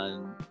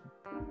on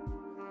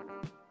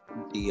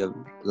the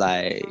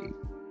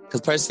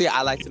because personally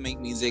I like to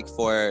make music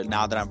for,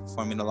 now that I'm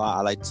performing a lot,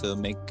 I like to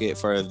make it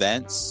for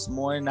events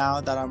more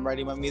now that I'm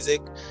writing my music.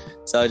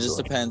 So it just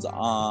depends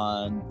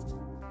on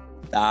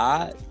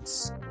that.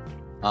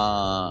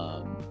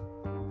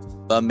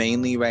 But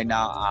mainly right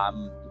now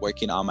I'm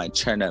working on my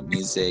turn up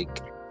music,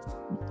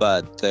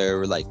 but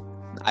they're like,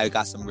 I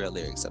got some real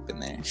lyrics up in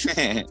there.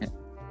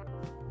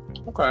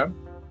 Okay.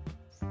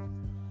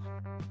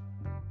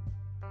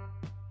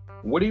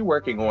 What are you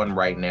working on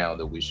right now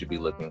that we should be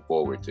looking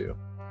forward to?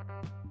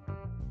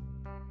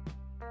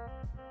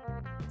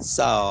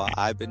 So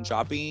I've been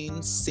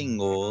dropping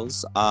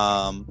singles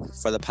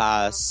for the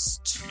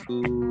past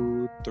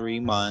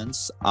 2-3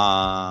 months.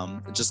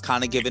 Just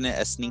kind of giving it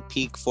a sneak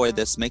peek for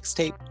this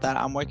mixtape that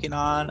I'm working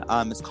on.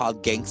 It's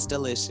called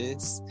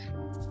Gangstalicious.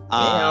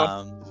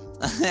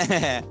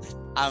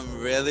 I'm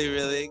really,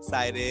 really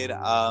excited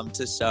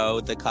to show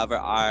the cover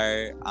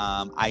art.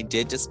 I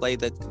did display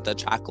the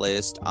track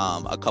list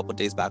a couple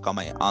days back on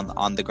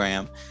the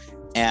gram,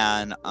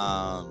 and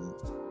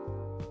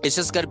it's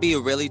just gonna be a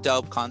really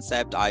dope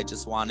concept. I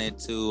just wanted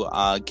to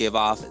give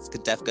off. It's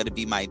definitely gonna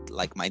be my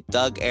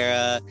Thug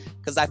era,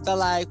 because I feel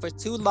like for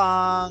too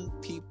long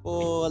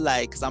people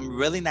because I'm a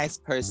really nice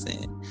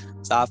person,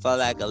 so I feel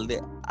like a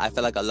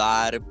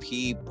lot of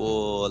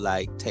people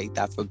take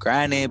that for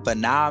granted. But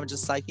now I'm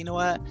just like, you know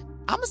what?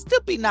 I'm gonna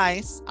still be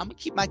nice. I'm gonna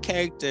keep my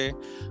character.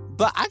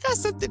 But I got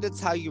something to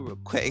tell you real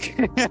quick.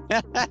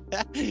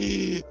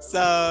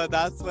 So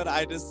that's when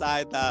I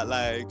decide that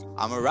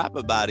I'm gonna rap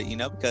about it,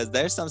 because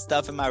there's some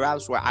stuff in my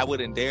raps where I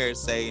wouldn't dare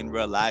say in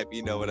real life,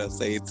 you know what I'm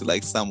saying,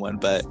 to someone,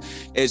 but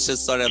it's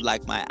just sort of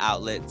my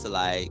outlet to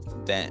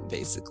vent,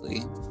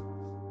 basically.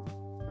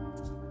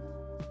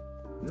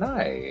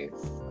 Nice.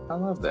 I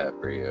love that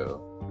for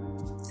you.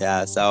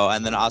 Yeah, so,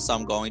 and then also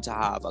I'm going to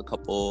have a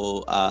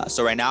couple,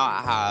 so right now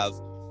I have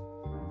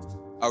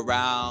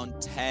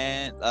around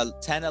 10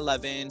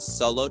 11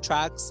 solo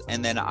tracks,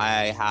 and then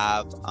I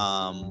have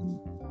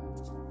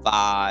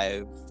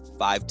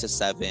 5 to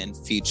 7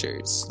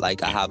 features. I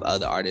have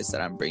other artists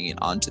that I'm bringing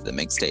onto the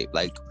mixtape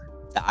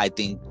that I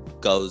think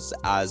goes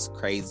as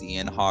crazy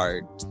and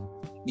hard.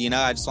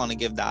 I just want to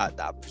give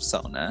that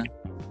persona,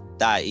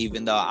 that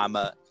even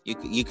though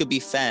you could be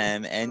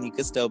femme and you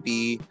could still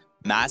be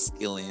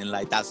masculine.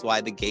 That's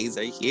why the gays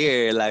are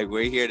here.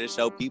 We're here to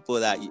show people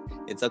that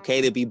it's okay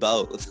to be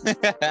both.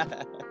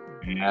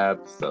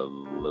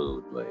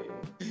 Absolutely.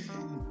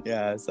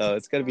 Yeah, so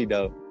it's gonna be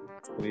dope.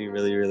 It's gonna be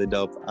really, really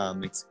dope.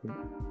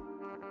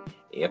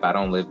 If I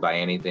don't live by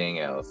anything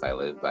else, I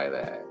live by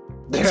that.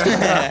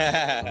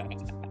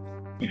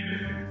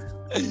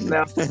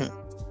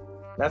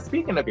 Now,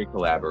 speaking of your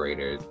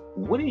collaborators,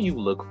 what do you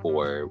look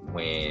for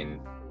when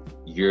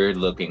you're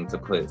looking to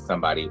put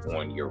somebody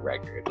on your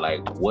record?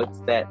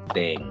 What's that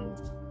thing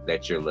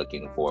that you're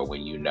looking for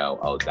when you know,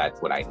 oh,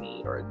 that's what I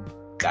need, or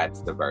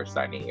that's the verse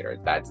I need, or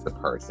that's the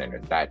person, or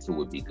that's who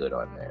would be good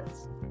on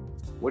this?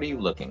 What are you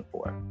looking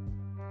for?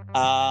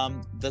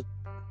 The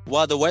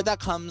word that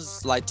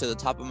comes to the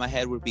top of my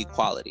head would be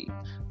quality.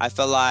 I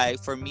feel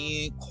like for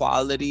me,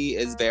 quality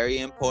is very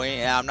important,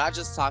 and I'm not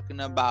just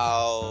talking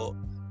about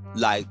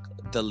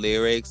the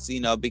lyrics,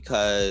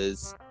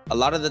 because a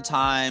lot of the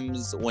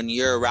times when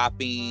you're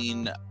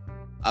rapping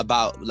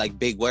about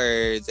big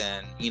words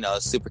and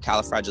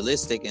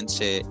supercalifragilistic and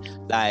shit,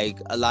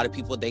 a lot of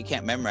people, they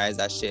can't memorize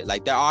that shit.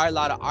 There are a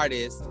lot of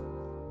artists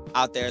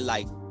out there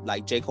like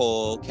J.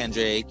 Cole,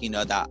 Kendrick,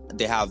 that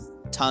they have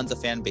tons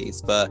of fan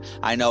base, but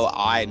I know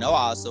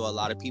also a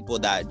lot of people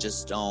that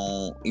just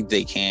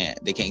they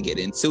can't get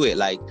into it.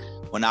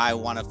 When I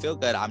want to feel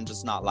good, I'm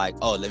just not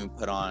oh, let me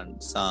put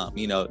on some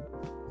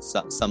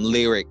some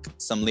lyric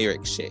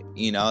shit,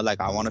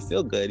 I want to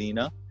feel good,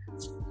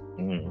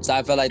 So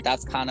I feel like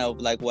that's kind of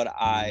what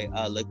I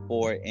look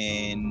for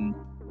in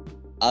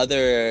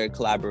other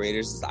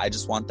collaborators. Is I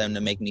just want them to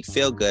make me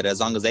feel good.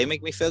 As long as they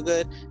make me feel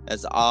good,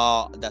 that's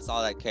all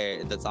I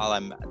care. That's all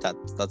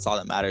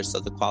that matters. So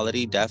the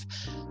quality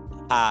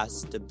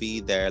has to be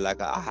there.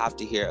 I have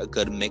to hear a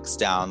good mix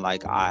down.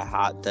 I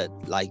have to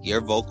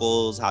your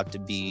vocals have to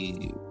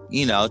be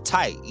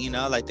tight,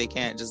 they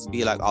can't just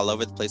be all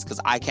over the place,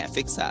 because I can't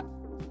fix that.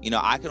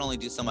 I can only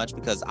do so much,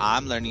 because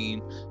I'm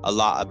learning a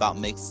lot about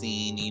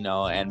mixing,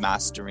 and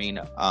mastering,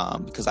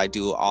 because I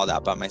do all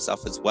that by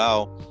myself as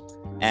well.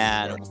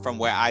 And from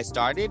where I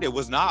started, it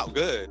was not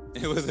good.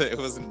 It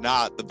was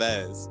not the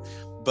best.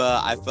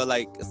 But I feel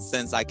like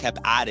since I kept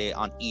at it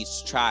on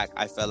each track,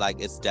 I feel like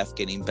it's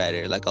getting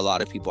better. A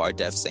lot of people are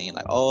saying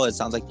oh, it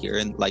sounds like you're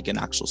in an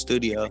actual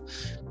studio.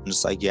 I'm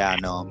just yeah,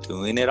 no, I'm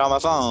doing it on my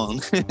phone.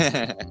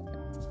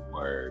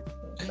 Word.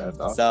 That's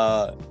awesome.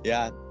 So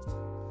yeah,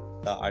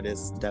 the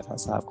artist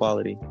has to have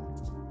quality.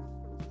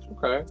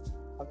 Okay,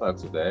 I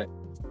thought of that.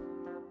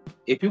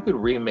 If you could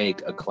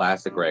remake a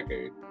classic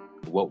record,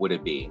 what would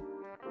it be?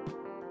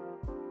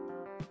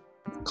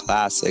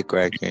 Classic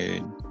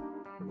record.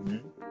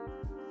 Mm-hmm.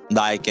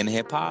 In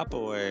hip hop,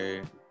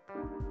 or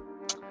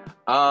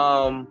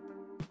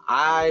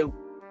I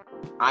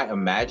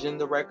imagine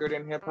the record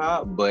in hip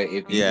hop, but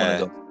if you want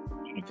to go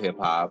hip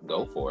hop,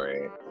 go for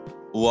it.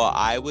 Well,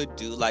 I would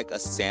do a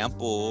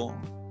sample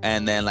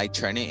and then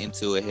turn it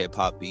into a hip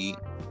hop beat,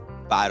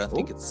 but I don't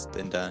think it's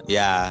been done.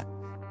 Yeah.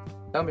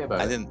 Tell me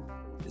about it.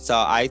 So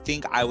I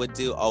think I would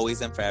do "Always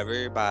and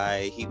Forever"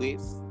 by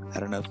Heatwave. I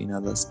don't know if you know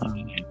that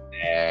song.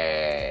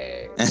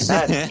 Hey, that's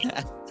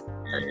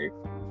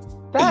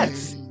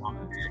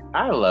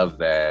I love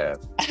that.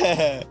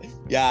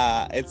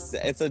 Yeah, it's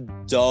a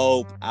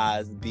dope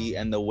ass beat,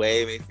 and the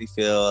way it makes me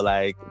feel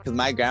because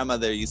my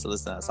grandmother used to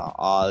listen to that song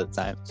all the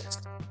time,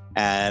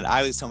 and I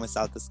always tell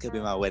myself this could be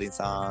my wedding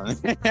song.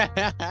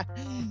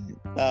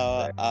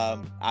 So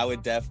I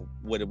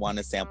would want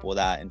to sample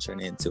that and turn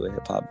it into a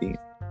hip hop beat.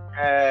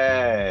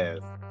 Yes.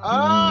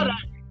 Oh,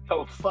 that's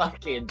so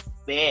fucking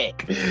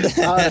sick.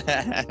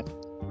 I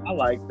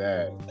like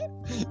that.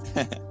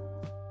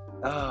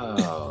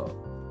 Oh.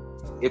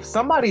 If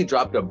somebody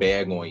dropped a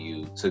bag on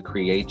you to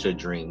create your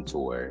dream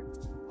tour,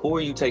 who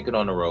are you taking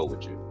on the road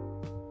with you?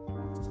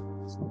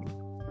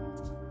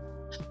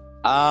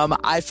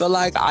 I feel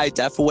like I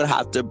definitely would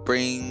have to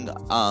bring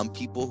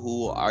people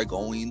who are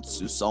going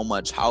to so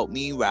much help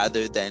me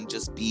rather than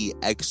just be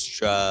an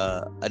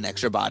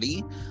extra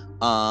body.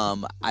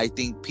 I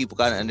think people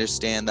gotta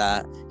understand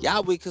that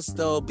we could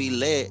still be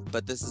lit,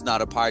 but this is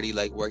not a party.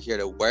 Like, we're here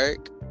to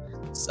work.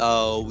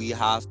 So we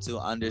have to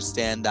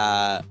understand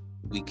that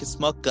we could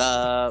smoke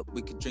up,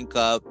 we could drink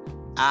up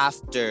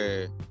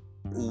after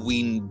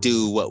we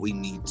do what we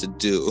need to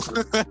do.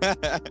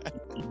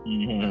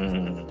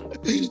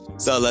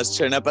 So let's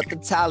turn up at the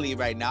tally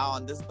right now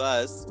on this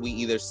bus. We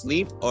either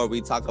sleep or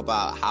we talk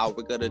about how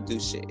we're gonna do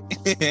shit.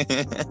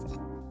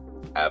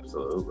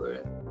 Absolutely.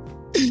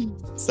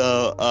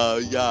 So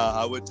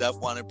I would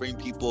definitely want to bring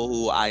people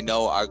who I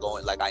know are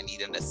going, like, I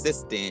need an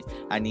assistant,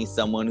 I need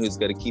someone who's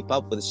gonna keep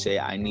up with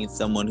shit, I need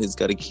someone who's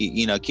gonna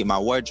keep my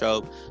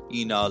wardrobe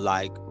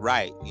like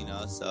right,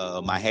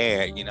 so my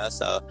hair,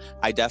 so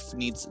I definitely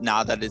need,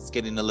 now that it's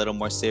getting a little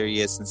more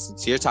serious, and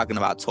since you're talking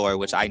about tour,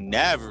 which I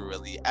never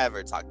really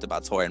ever talked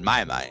about tour in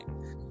my mind,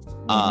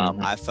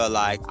 I feel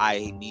like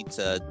I need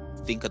to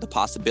think of the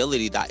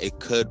possibility that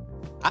it could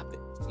happen,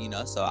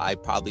 so I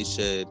probably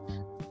should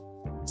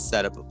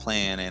set up a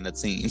plan and a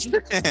team.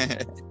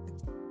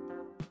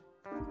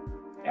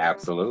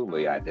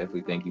 Absolutely. I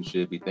definitely think you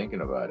should be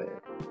thinking about it.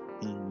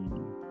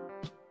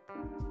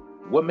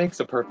 What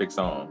makes a perfect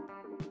song?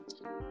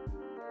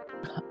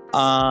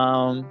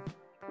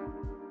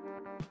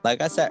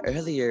 Like I said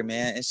earlier,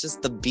 man, it's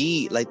just the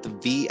beat. Like, the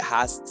beat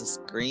has to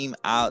scream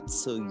out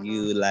to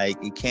you. Like,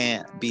 it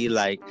can't be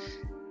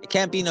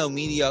no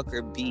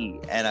mediocre beat.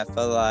 And I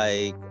feel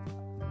like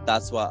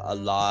that's what a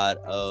lot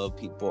of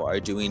people are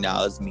doing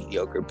now, is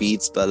mediocre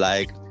beats. But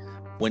like,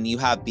 when you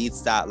have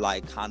beats that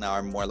like kind of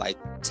are more like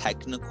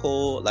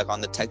technical, like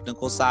on the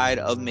technical side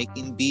of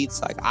making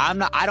beats, like I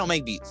don't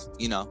make beats,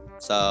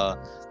 so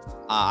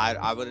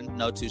I wouldn't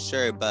know too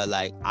sure, but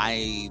like,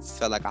 I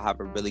feel like I have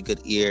a really good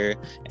ear,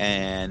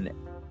 and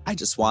I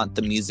just want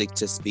the music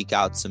to speak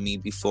out to me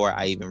before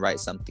I even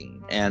write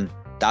something. And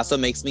that's what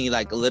makes me,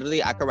 like,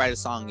 literally I could write a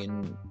song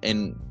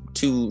in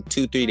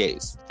 2-3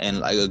 days, and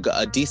like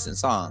a decent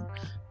song,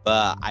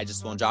 but I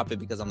just won't drop it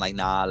because I'm like,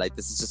 nah, like,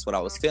 this is just what I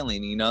was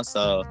feeling,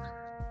 so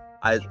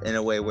in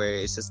a way where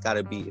it's just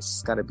gotta be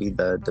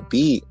the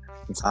beat.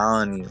 I'm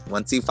telling you,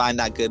 once you find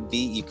that good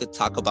beat, you could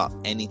talk about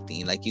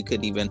anything. Like, you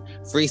could even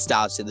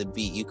freestyle to the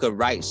beat, you could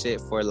write shit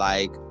for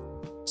like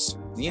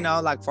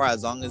for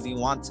as long as you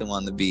want to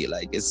on the beat.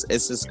 Like, it's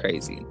just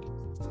crazy.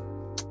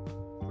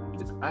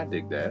 I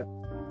dig that.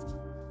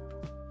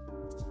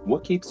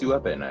 What keeps you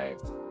up at night?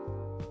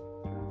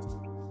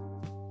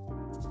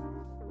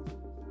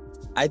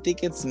 I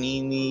think it's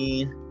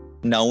me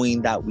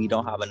knowing that we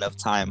don't have enough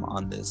time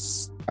on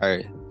this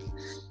earth.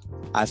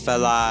 I feel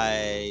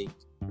like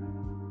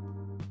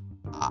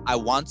I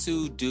want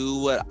to do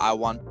what I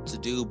want to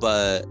do,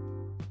 but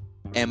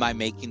am I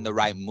making the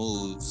right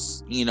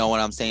moves? You know what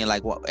I'm saying?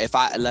 Like,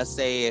 let's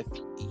say if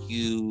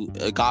you,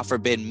 God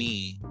forbid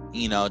me,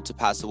 to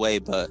pass away,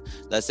 but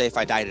let's say if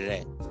I die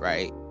today,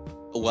 right?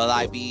 Will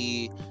I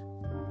be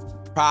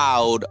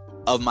proud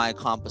of my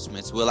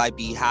accomplishments? Will I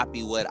be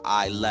happy what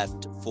I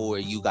left for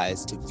you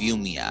guys to view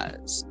me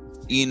as?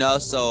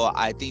 So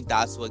I think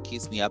that's what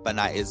keeps me up at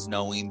night, is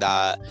knowing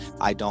that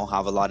I don't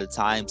have a lot of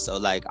time. So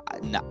like,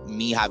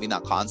 me having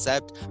that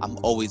concept, I'm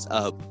always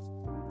up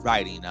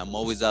writing, I'm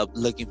always up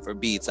looking for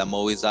beats, I'm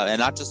always up, and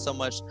not just so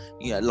much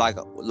like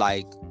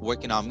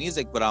working on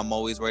music, but I'm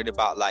always worried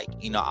about, like,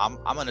 I'm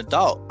an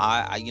adult,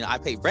 I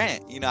pay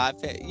rent,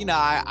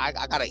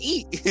 I gotta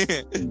eat.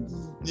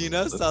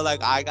 So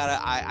like,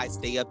 I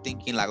stay up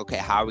thinking like, okay,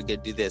 how are we gonna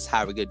do this,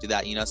 how are we gonna do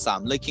that, so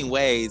I'm looking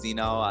ways,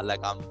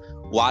 like I'm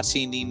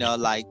watching,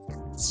 like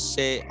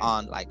shit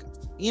on, like,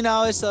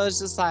 so it's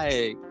just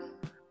like,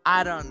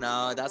 I don't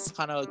know, that's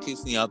kind of what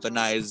keeps me up at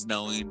night, is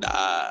knowing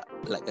that,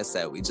 like I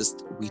said, we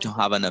don't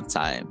have enough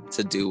time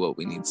to do what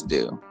we need to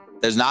do.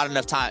 There's not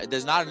enough time,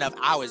 there's not enough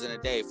hours in a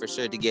day for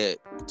sure to get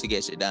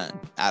shit done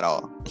at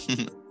all.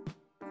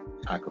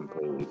 I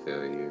completely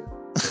feel you.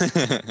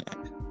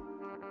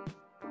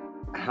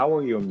 How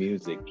will your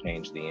music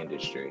change the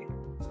industry?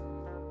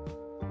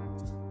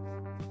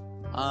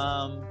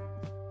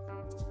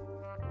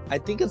 I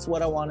think it's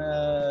what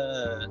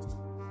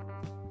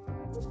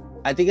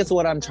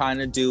I'm trying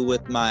to do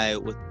with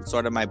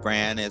sort of my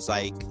brand, is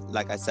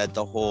like I said,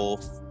 the whole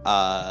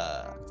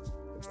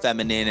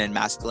feminine and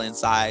masculine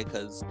side,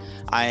 because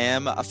I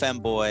am a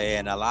femboy,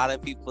 and a lot of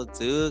people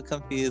do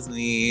confuse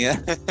me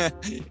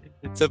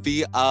to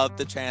be of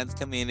the trans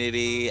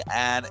community,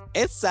 and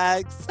it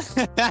sucks.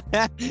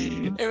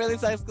 It really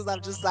sucks, because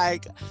I'm just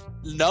like,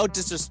 no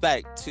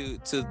disrespect to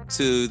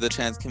the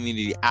trans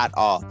community at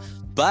all,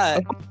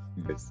 but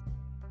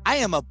I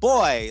am a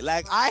boy.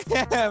 Like, I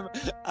am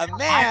a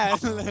man.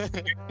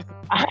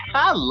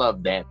 I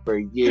love that for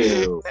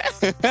you.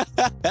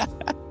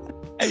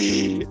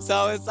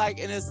 So it's like,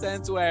 in a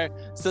sense where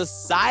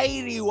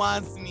society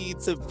wants me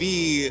to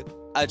be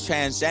a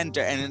transgender,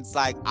 and it's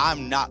like,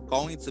 I'm not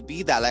going to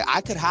be that. Like,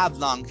 I could have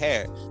long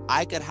hair,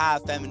 I could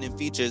have feminine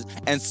features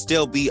and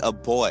still be a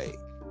boy.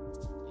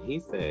 He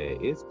said,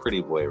 "It's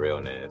pretty boy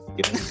realness.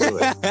 Get into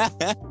it."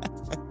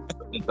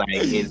 It's like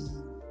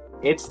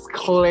it's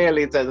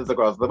clearly says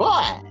across the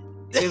board.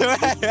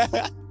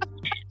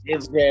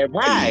 It's very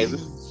nice.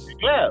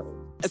 Yeah.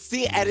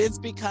 See, and it's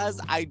because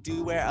I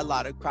do wear a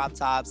lot of crop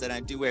tops and I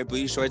do wear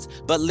booty shorts.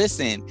 But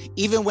listen,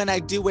 even when I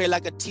do wear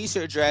like a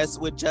t-shirt dress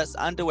with just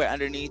underwear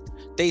underneath,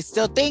 they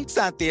still think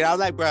something. I'm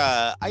like,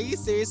 bruh, are you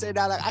serious right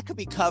now? Like, I could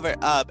be covered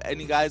up and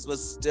you guys would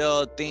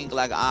still think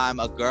like I'm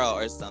a girl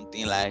or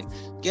something. Like,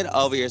 get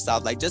over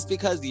yourself. Like, just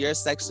because you're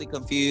sexually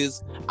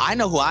confused, I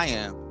know who I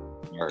am.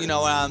 You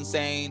know what I'm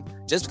saying?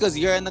 Just because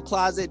you're in the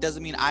closet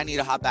doesn't mean I need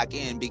to hop back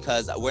in,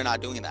 because we're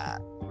not doing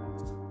that.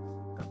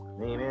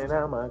 Cleaning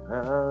out my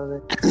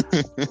closet.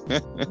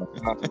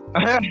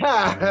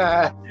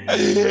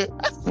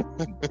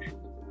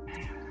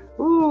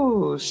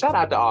 Ooh, shout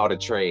out to all the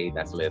trade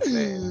that's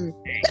listening.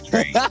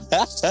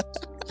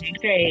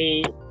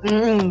 Trade.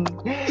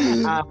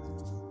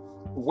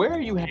 Where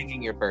are you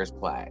hanging your first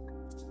plaque?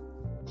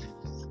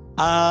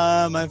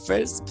 My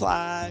first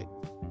plaque,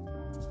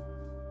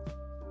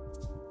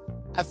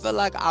 I feel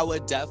like I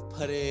would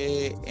put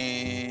it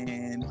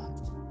in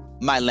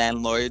my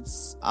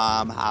landlord's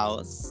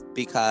house,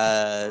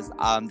 because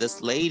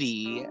this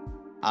lady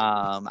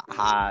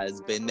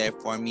has been there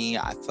for me.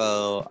 I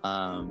feel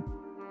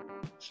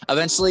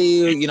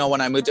eventually, you know,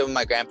 when I moved in with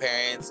my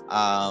grandparents,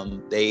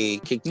 they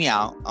kicked me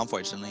out,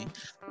 unfortunately.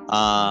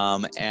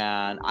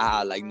 And I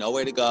had like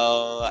nowhere to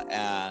go,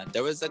 and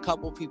there was a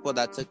couple people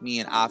that took me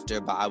in after,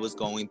 but I was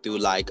going through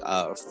like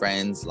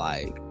friends,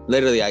 like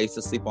literally I used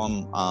to sleep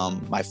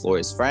on my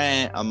floor's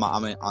friend on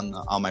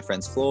my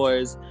friend's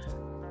floors,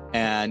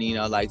 and you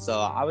know, like,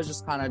 so I was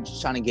just kind of just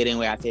trying to get in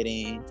where I fit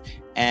in.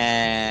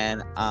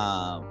 And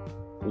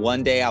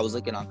one day I was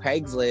looking on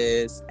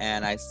Craigslist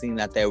and I seen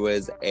that there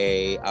was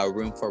a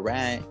room for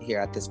rent here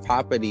at this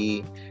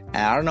property. And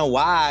I don't know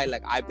why,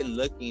 like, I've been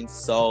looking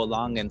so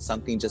long and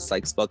something just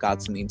like spoke out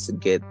to me to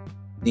get,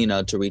 you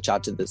know, to reach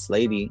out to this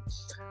lady.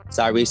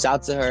 So I reached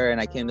out to her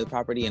and I came to the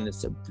property, and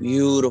it's a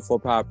beautiful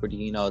property.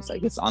 You know, it's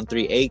like, it's on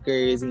 3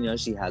 acres, you know,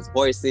 she has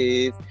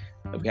horses.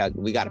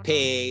 We got a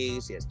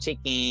pig, she has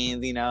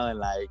chickens, you know, and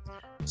like,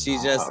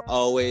 she's just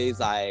always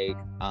like,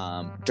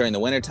 during the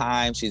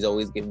wintertime, she's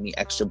always giving me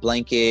extra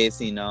blankets,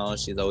 you know,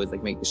 she's always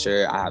like making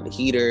sure I have a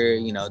heater,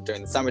 you know,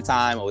 during the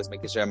summertime, always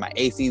making sure my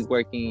AC is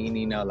working,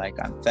 you know, like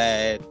I'm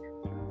fed.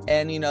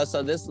 And, you know,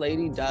 so this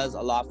lady does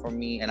a lot for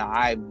me, and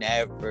I've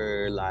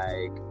never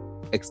like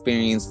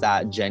experienced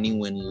that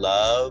genuine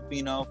love,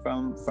 you know,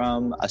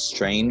 from a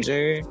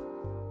stranger.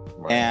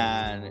 Right.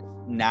 And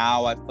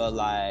now I feel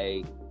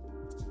like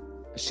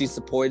she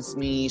supports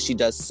me. She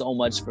does so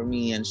much for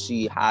me, and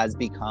she has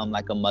become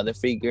like a mother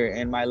figure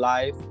in my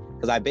life,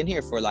 because I've been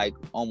here for like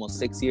almost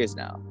 6 years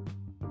now.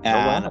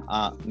 And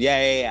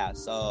yeah.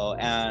 So,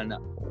 and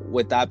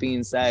with that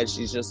being said,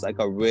 she's just like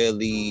a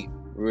really,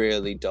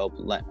 really dope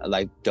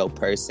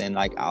person,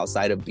 like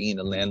outside of being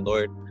a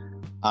landlord.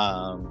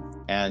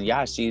 And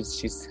yeah,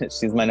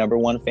 she's my number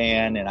one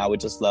fan, and I would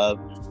just love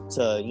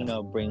to, you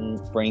know,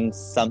 bring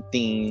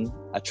something,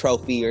 a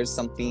trophy or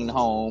something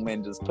home,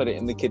 and just put it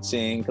in the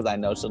kitchen, because I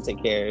know she'll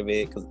take care of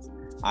it, because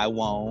I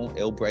won't.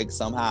 It'll break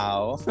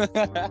somehow.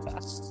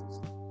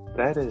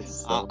 That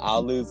is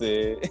I'll lose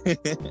it.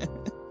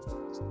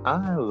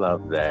 I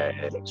love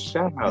that.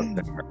 Shout out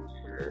to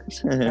her.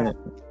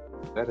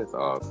 That is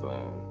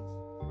awesome.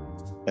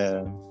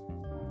 Yeah.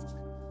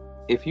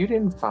 If you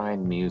didn't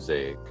find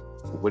music,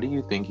 what do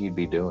you think you'd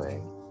be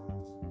doing?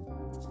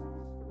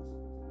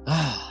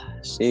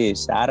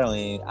 Sheesh, I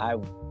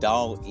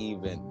don't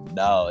even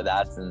know.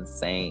 That's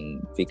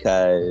insane,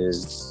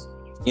 because,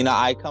 you know,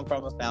 I come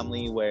from a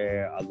family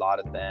where a lot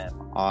of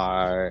them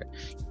are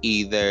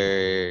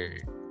either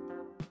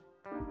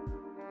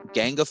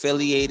gang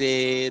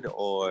affiliated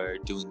or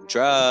doing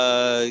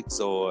drugs,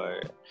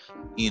 or,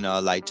 you know,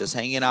 like just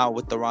hanging out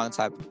with the wrong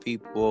type of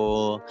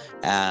people.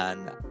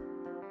 And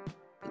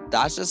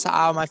that's just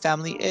how my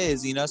family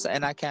is, you know. So,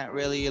 and I can't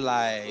really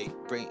like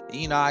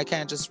I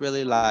can't just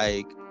really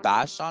like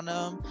bash on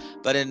them,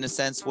 but in the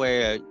sense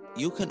where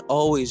you can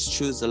always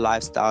choose the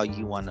lifestyle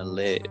you want to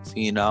live,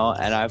 you know.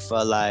 And I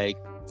feel like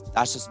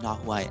that's just not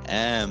who I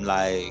am.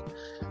 Like,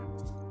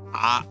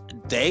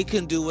 they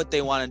can do what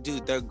they want to do.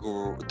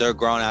 They're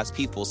grown ass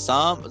people.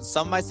 Some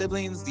of my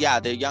siblings, yeah,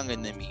 they're younger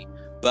than me,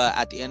 but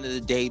at the end of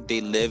the day,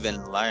 they live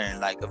and learn.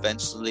 Like,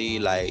 eventually,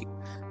 like,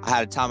 I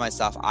had to tell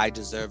myself I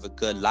deserve a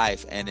good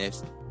life. And if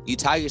you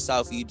tell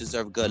yourself you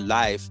deserve a good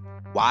life,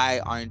 why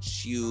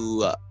aren't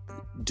you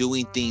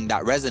doing thing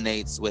that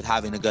resonates with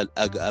having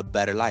a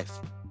better life?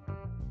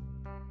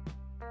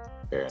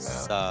 Fair enough.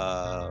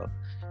 So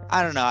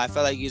I don't know. I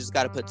feel like you just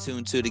got to put 2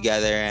 and 2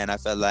 together, and I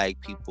feel like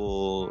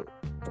people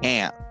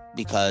can't,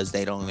 because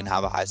they don't even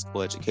have a high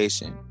school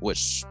education,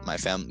 which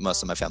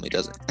most of my family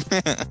doesn't.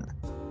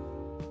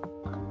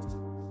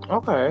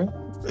 Okay.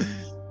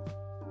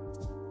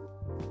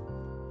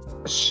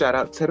 Shout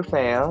out to the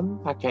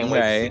fam. I can't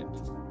wait to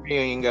see the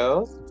reunion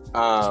goes.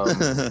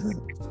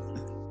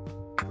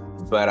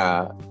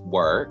 But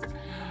work.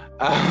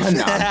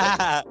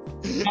 No,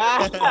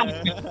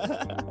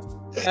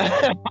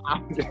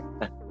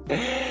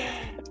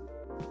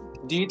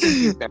 do you think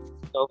you found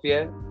yourself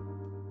yet?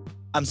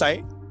 I'm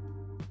sorry?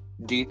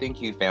 Do you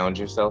think you found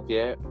yourself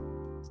yet?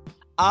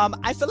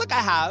 I feel like I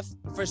have,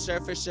 for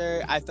sure.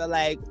 I feel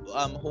like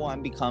who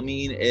I'm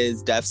becoming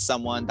is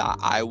someone that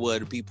I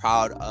would be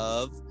proud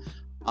of.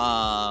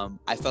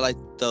 I feel like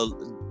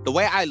the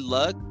way I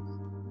look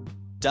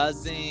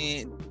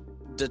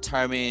doesn't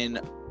determine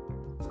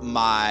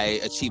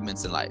my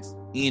achievements in life,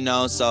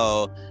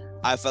 so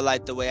I feel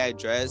like the way I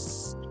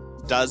dress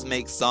does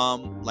make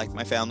some, like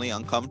my family,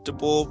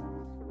 uncomfortable.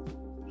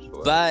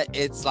 Sure. But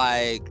it's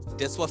like,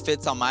 this what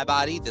fits on my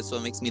body, this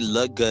what makes me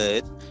look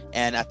good.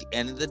 And at the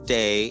end of the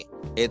day,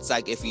 it's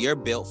like, if you're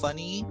built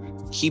funny,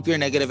 keep your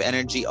negative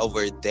energy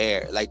over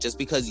there. Like, just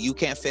because you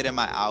can't fit in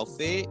my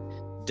outfit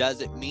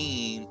doesn't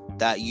mean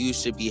that you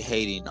should be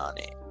hating on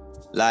it.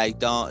 Like,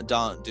 don't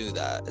do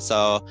that.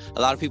 So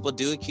a lot of people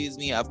do accuse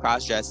me of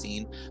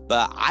cross-dressing,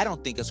 but I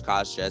don't think it's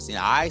cross-dressing.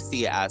 I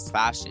see it as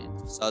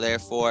fashion. So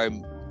therefore,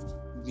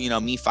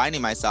 me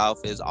finding myself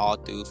is all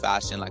through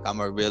fashion. Like, I'm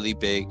a really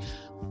big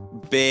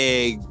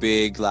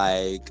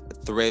like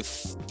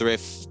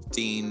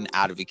thrifting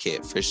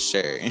advocate, for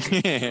sure.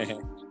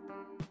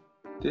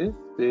 This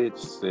bitch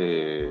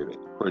said,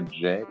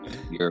 project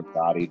your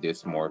body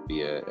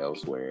dysmorphia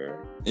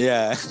elsewhere.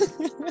 Yeah.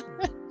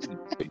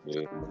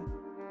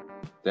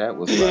 That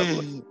was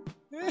lovely.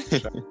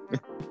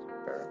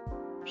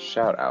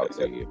 Shout out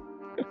to you.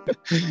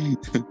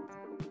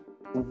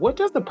 What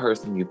does the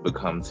person you've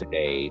become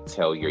today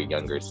tell your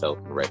younger self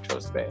in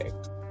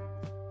retrospect?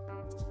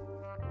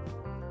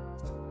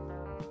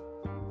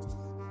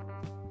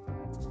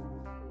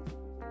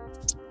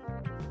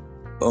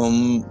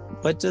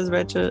 What does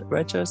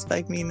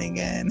retrospect mean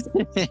again?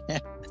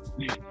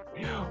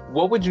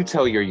 What would you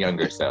tell your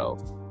younger self?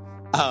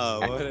 Oh,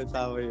 what would I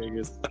tell my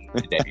younger self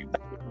today?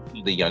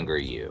 The younger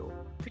you.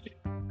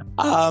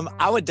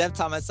 I would definitely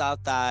tell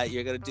myself that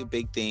you're gonna do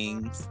big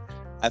things.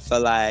 I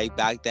feel like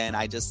back then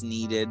I just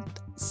needed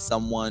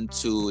someone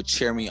to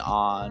cheer me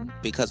on,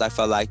 because I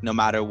felt like no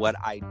matter what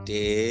I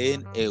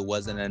did, it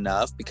wasn't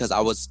enough, because I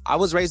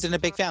was raised in a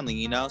big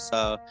family,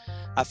 so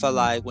I felt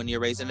like when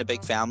you're raised in a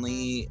big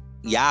family,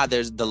 yeah,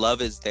 there's the love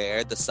is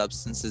there, the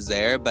substance is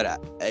there, but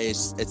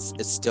it's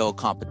still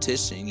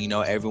competition.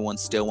 Everyone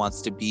still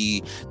wants to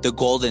be the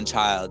golden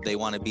child. They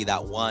want to be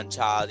that one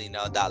child,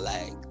 that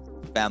like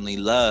family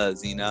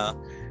loves,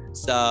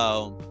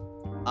 so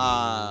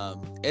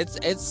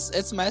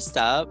it's messed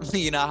up.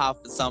 How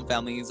some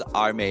families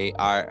are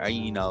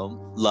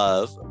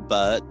love,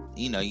 but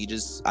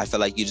I feel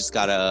like you just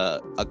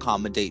gotta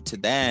accommodate to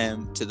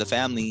them, to the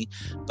family.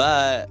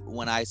 But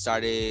when I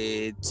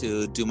started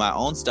to do my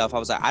own stuff, I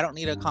was like, I don't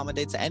need to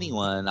accommodate to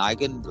anyone. I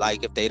can,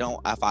 like, if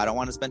I don't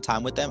want to spend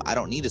time with them, I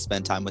don't need to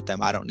spend time with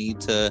them. I don't need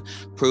to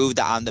prove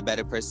that I'm the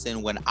better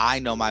person when I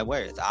know my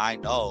worth.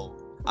 I'm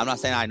not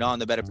saying I know I'm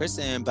the better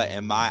person, but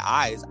in my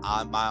eyes,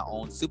 I'm my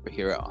own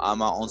superhero. I'm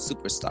my own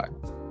superstar.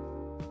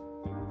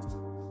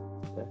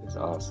 That is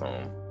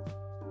awesome.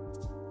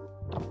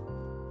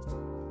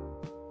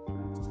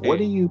 What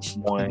do you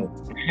want?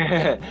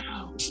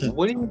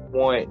 What do you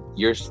want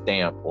your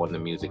stamp on the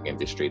music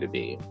industry to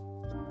be?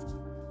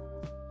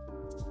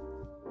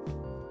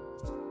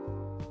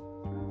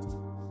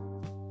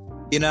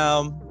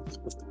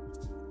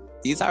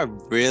 These are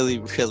really,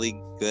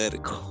 really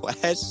good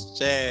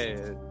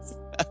questions.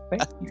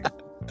 Thank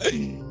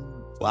you.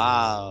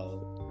 Wow.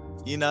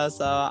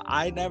 So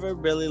I never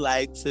really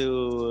like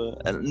to.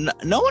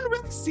 No one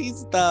really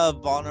sees the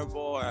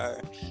vulnerable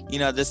or,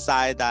 the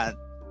side that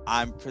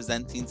I'm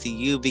presenting to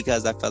you,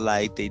 because I feel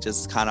like they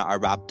just kind of are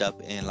wrapped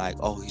up in like,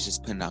 oh, he's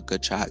just putting out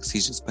good tracks,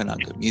 he's just putting out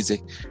good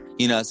music,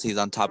 so he's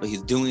on top of,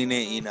 he's doing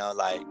it,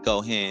 like, go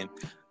him.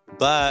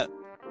 But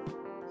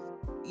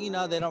they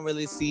don't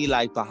really see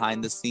like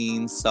behind the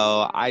scenes,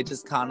 so I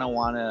just kind of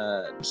want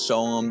to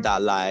show them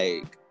that,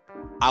 like,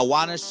 I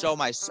want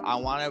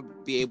to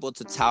be able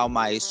to tell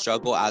my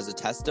struggle as a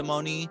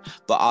testimony,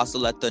 but also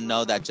let them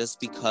know that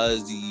just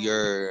because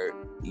you're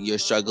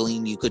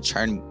struggling, you could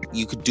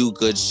do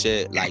good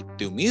shit, like,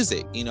 through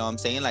music. You know what I'm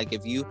saying? Like,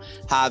 if you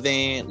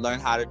haven't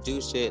learned how to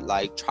do shit,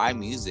 like, try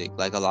music.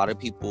 Like, there's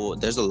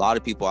a lot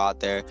of people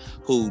out there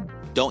who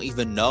don't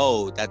even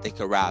know that they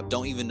could rap,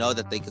 don't even know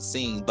that they could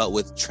sing, but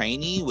with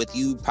training, with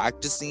you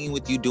practicing,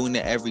 with you doing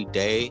it every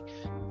day,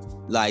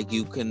 like,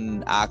 you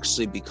can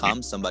actually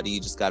become somebody. You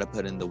just got to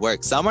put in the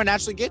work. Some are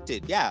naturally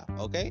gifted, yeah,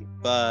 okay,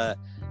 but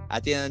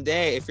at the end of the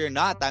day, if you're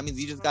not, that means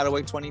you just got to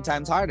work 20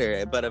 times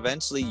harder, but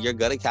eventually you're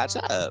gonna catch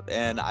up.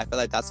 And I feel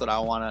like that's what I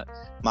want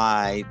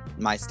my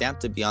stamp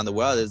to be on the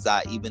world, is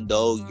that even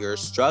though you're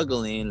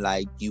struggling,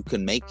 like, you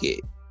can make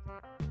it.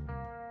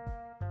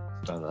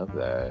 I love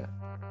that.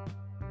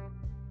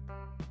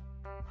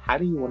 How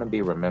do you want to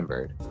be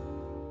remembered?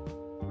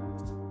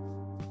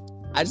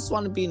 I just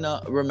want to be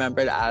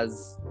remembered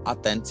as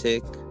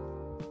authentic.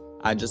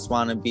 I just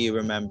want to be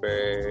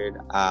remembered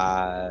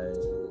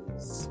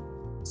as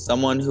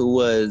someone who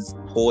was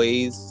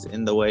poised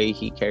in the way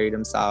he carried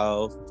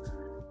himself.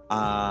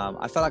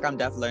 I feel like I'm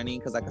definitely learning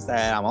because, like I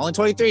said, I'm only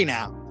 23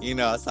 now, you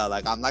know, so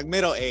like I'm like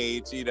middle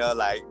age, you know,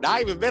 like not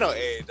even middle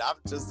age. I'm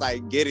just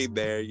like getting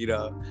there, you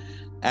know.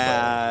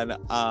 And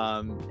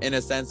in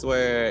a sense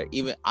where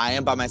even I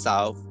am by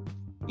myself,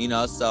 you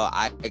know, so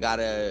I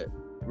gotta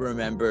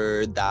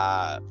remember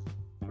that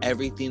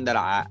everything that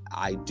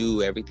I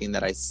do, everything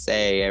that I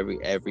say,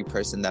 every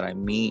person that I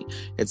meet,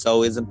 it's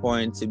always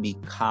important to be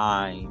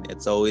kind.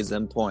 It's always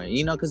important,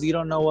 you know, because you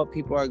don't know what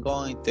people are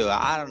going through.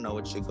 I don't know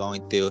what you're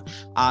going through.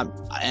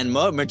 And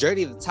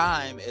majority of the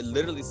time, it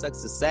literally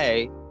sucks to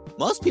say,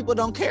 most people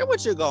don't care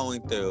what you're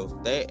going through.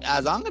 They,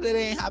 as long as it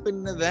ain't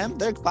happening to them,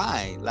 they're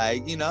fine.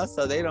 Like, you know,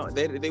 so they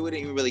wouldn't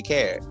even really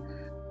care.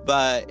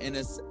 But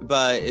it's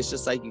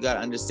just like, you gotta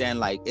understand,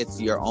 like,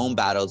 it's your own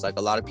battles. Like,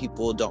 a lot of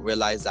people don't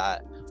realize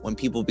that when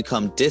people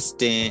become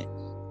distant,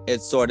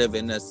 it's sort of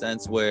in a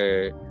sense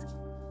where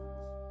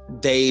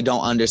they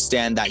don't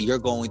understand that you're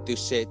going through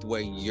shit where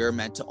you're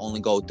meant to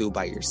only go through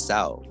by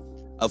yourself.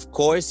 Of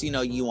course, you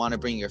know, you want to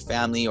bring your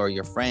family or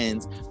your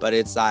friends, but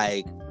it's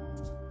like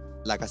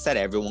I said,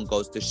 everyone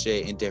goes through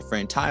shit in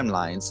different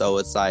timelines. So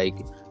it's like,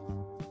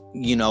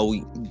 you know,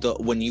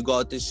 when you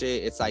go through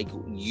shit, it's like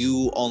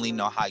you only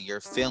know how you're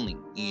feeling,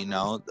 you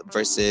know,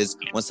 versus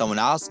when someone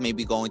else may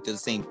be going through the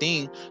same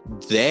thing,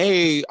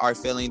 they are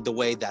feeling the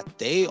way that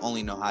they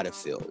only know how to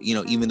feel, you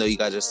know, even though you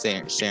guys are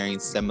sharing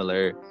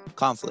similar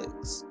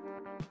conflicts.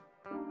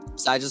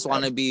 So I just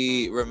want to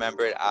be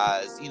remembered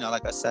as, you know,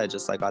 like I said,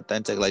 just like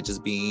authentic, like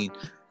just being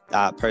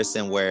that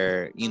person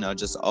where, you know,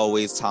 just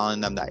always telling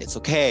them that it's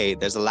okay,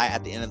 there's a light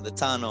at the end of the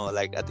tunnel.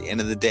 Like, at the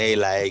end of the day,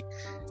 like,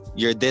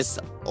 you're this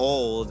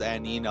old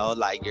and, you know,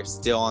 like, you're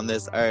still on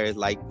this earth.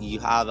 Like, you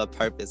have a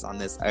purpose on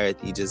this earth.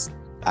 You just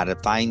gotta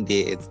find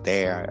it. It's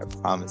there. I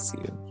promise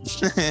you.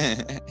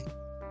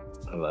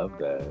 I love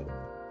that.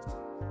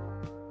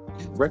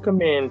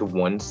 Recommend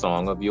one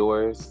song of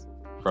yours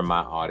for my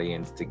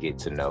audience to get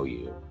to know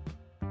you.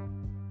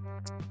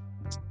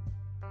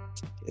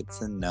 Get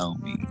to know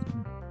me.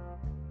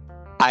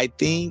 I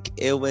think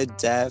it would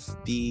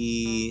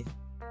be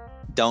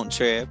Don't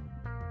Trip.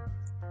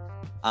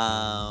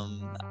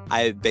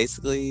 I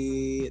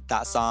basically,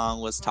 that song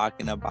was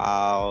talking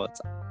about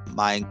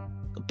I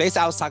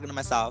was talking to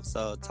myself,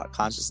 so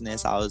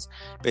consciousness. I was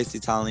basically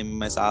telling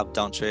myself,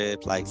 don't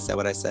trip, like, say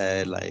what I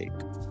said, like,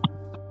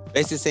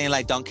 basically saying,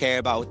 like, don't care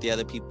about what the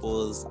other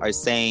people's are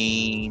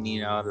saying,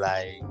 you know,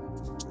 like,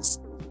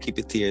 just keep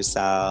it to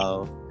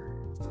yourself.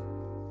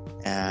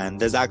 And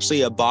there's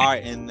actually a bar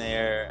in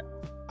there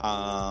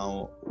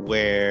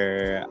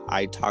where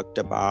I talked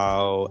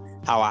about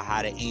how I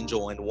had an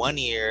angel in one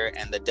ear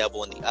and the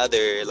devil in the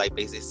other, like,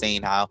 basically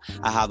saying how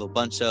I have a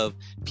bunch of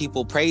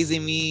people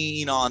praising me,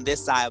 you know, on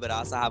this side, but I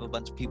also have a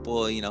bunch of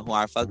people, you know, who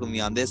are fucking with me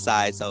on this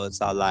side. So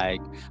it's all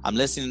like, I'm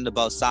listening to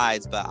both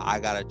sides, but I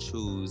gotta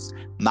choose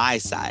my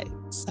side.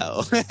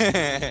 So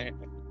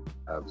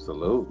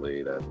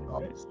Absolutely, that's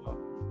awesome.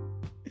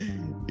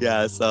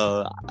 Yeah,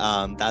 so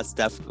that's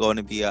definitely going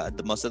to be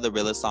the most of the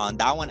realest song.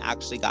 That one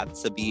actually got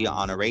to be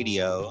on a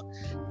radio,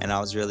 and I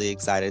was really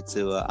excited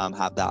to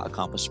have that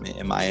accomplishment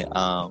in my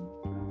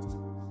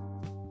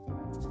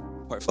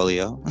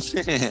portfolio.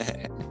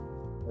 That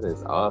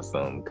is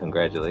awesome.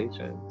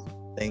 Congratulations.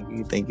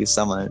 Thank you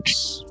so much.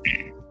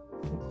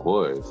 Of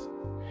course.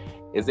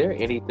 Is there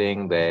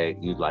anything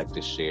that you'd like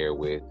to share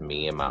with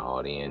me and my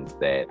audience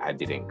that I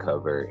didn't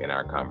cover in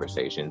our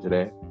conversation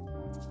today?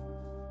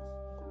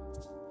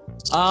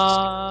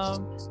 I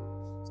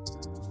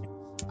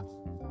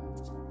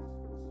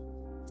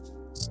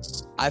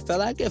feel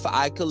like if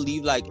I could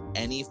leave like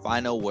any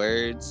final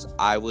words,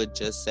 I would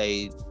just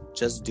say,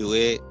 just do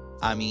it.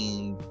 I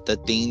mean, the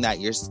thing that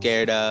you're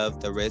scared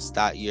of, the risk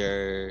that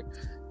you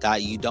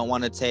don't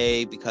want to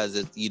take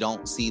because you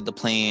don't see the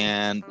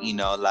plan, you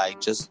know,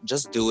 like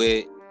just do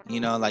it.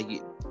 You know, like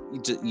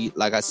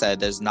like I said,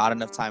 there's not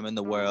enough time in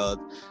the world.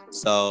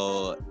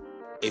 So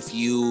if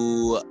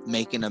you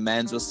making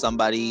amends with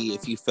somebody,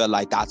 if you feel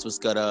like that's what's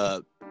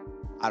gonna,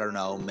 I don't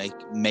know,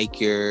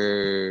 make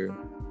your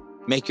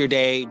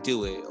day,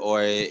 do it.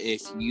 Or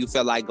if you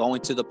feel like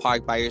going to the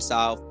park by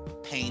yourself,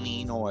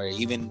 painting, or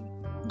even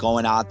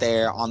going out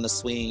there on the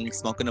swing,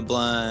 smoking a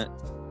blunt,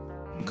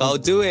 go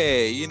do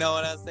it. You know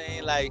what I'm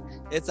saying? Like,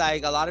 it's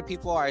like a lot of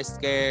people are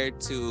scared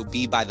to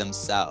be by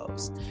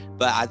themselves.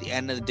 But at the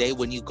end of the day,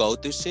 when you go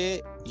through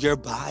shit, you're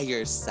by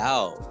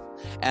yourself.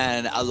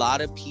 And a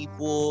lot of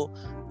people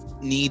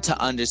need to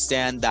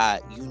understand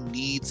that you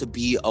need to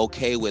be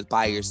okay with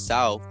by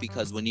yourself,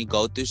 because when you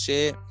go through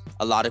shit,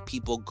 a lot of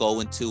people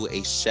go into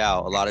a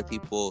shell. A lot of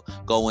people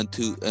go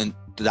into, and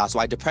that's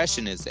why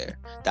depression is there.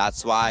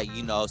 That's why,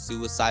 you know,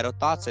 suicidal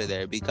thoughts are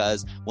there,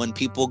 because when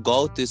people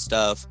go through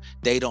stuff,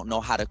 they don't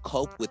know how to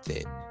cope with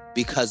it.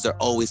 because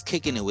they're always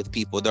kicking it with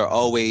people. They're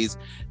always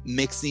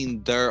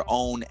mixing their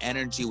own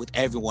energy with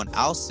everyone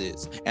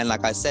else's. And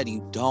like I said,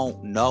 you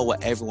don't know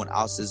what everyone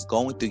else is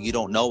going through. You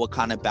don't know what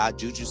kind of bad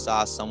juju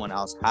sauce someone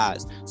else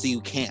has. So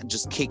you can't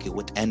just kick it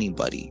with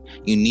anybody.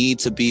 You need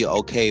to be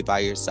okay by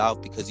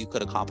yourself because you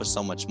could accomplish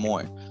so much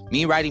more.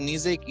 Me writing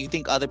music, you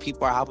think other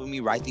people are helping me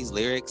write these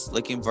lyrics,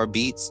 looking for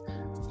beats?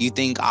 You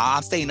think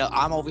I'm staying up?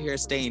 I'm over here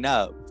staying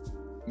up.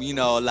 You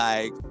know,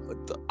 like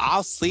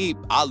I'll sleep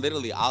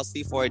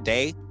for a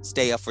day,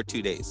 stay up for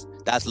 2 days.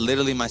 That's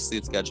literally my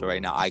sleep schedule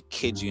right now. I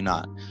kid you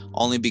not.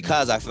 Only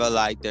because I feel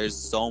like there's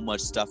so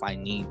much stuff I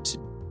need to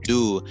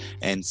do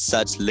in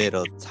such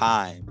little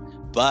time.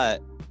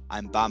 But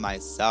I'm by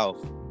myself,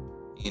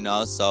 you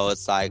know, so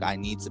it's like I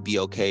need to be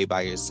okay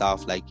by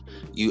yourself. Like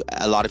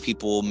a lot of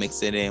people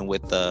mix it in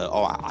with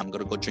I'm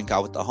gonna go drink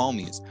out with the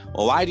homies.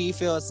 Well, why do you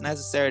feel it's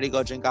necessary to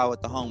go drink out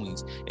with the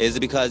homies? Is it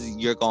because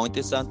you're going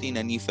through something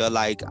and you feel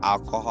like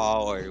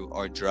alcohol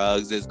or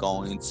drugs is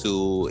going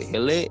to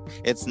heal it?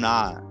 It's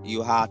not.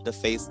 You have to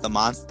face the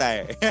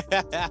monster.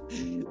 That's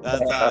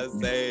what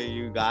I'm saying.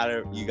 You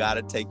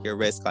gotta take your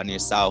risk on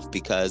yourself,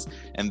 because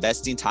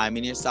investing time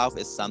in yourself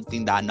is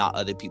something that not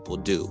other people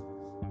do.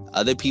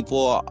 Other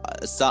people,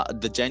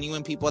 the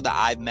genuine people that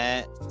I've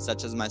met,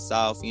 such as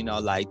myself, you know,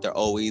 like they're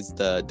always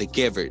the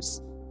givers,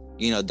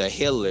 you know, the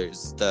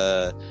healers,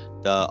 the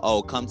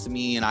come to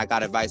me and I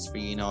got advice for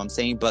you, you know what I'm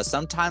saying? But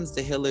sometimes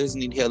the healers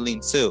need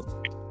healing too,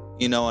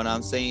 you know what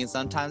I'm saying?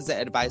 Sometimes the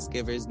advice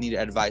givers need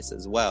advice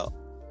as well,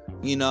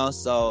 you know?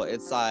 So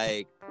it's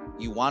like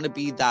you want to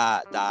be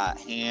that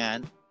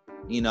hand,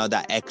 you know,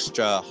 that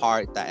extra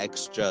heart, that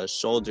extra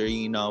shoulder,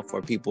 you know, for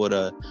people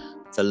to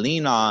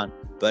lean on.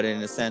 But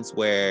in a sense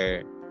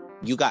where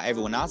you got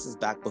everyone else's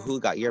back, but who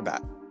got your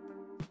back?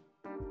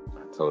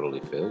 I totally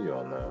feel you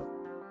on that.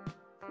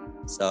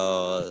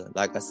 So,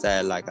 like I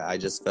said, like I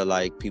just feel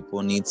like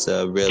people need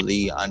to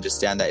really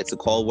understand that it's a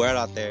cold world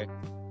out there.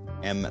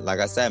 And like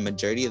I said,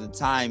 majority of the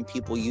time,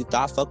 people you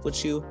thought fuck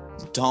with you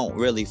don't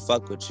really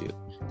fuck with you.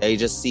 They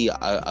just see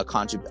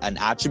an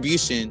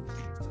attribution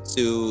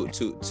to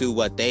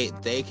what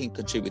they can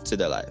contribute to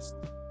their life.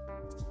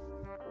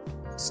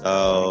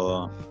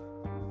 So...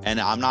 And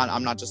I'm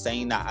not just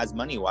saying that as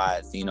money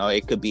wise, you know,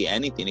 it could be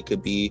anything. It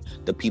could be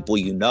the people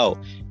you know.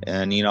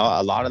 And, you know,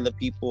 a lot of the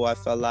people I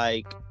feel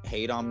like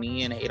hate on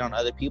me and hate on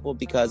other people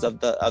because of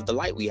the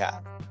light we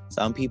have.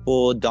 Some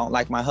people don't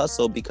like my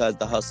hustle because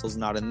the hustle's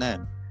not in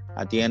them.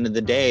 At the end of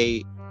the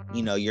day,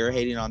 you know, you're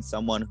hating on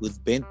someone who's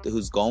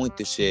going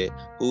through shit,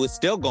 who is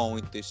still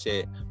going through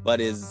shit,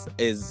 but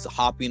is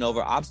hopping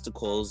over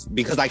obstacles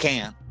because I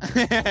can.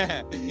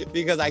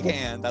 Because I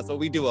can. That's what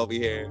we do over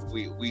here.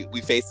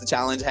 We face the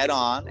challenge head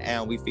on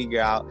and we figure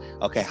out,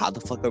 okay, how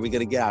the fuck are we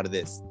gonna get out of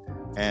this?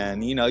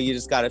 And you know, you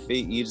just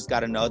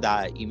gotta know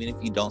that even if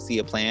you don't see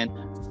a plan,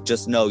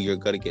 just know you're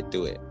gonna get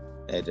through it.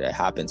 It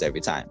happens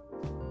every time.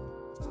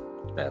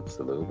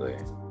 Absolutely.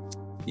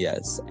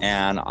 Yes.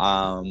 And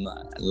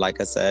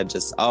like I said,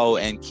 just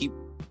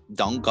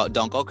don't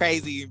go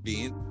crazy.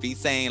 Be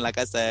sane. Like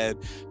I said,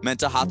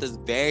 mental health is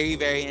very,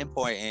 very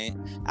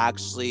important.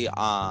 Actually,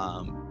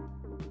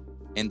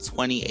 in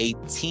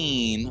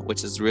 2018,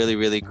 which is really,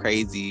 really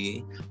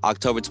crazy,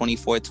 October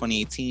 24th,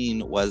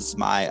 2018 was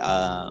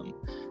my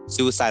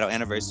suicidal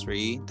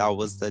anniversary. That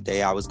was the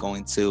day I was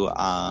going to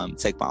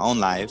take my own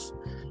life.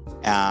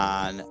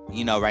 And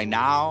you know, right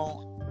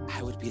now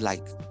I would be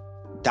like,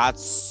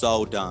 that's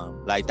so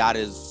dumb. Like, that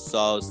is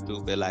so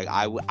stupid. Like,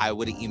 I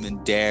wouldn't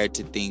even dare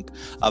to think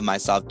of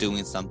myself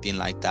doing something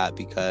like that,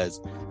 because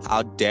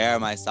how dare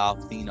myself,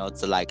 you know,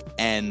 to like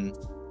end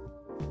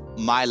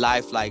my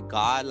life. Like,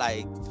 God,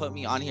 like, put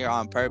me on here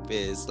on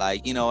purpose.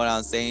 Like, you know what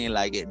I'm saying?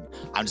 Like,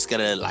 I'm just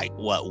gonna like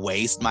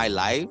waste my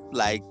life,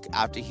 like,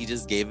 after he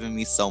just given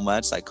me so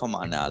much. Like, come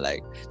on now.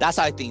 Like, that's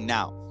how I think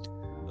now.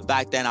 But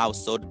back then I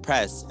was so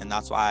depressed, and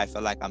that's why I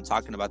feel like I'm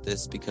talking about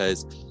this,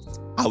 because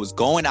I was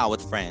going out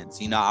with friends,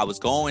 you know, I was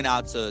going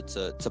out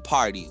to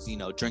parties, you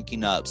know,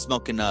 drinking up,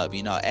 smoking up,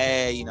 you know,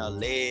 hey, you know,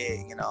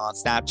 lit, you know, on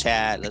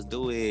Snapchat, let's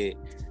do it.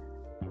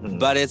 Mm-hmm.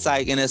 But it's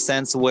like in a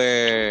sense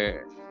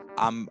where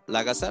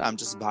like I said, I'm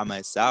just by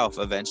myself.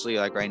 Eventually,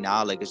 like right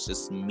now, like it's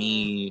just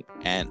me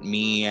and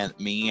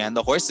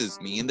the horses,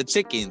 me and the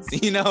chickens,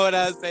 you know what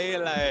I'm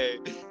saying?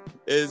 Like,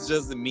 it's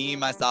just me,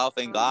 myself,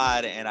 and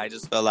God. And I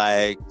just feel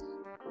like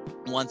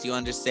once you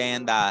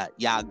understand that,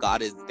 yeah,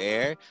 God is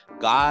there.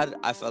 God,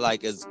 I feel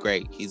like, is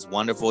great. He's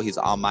wonderful. He's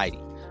almighty.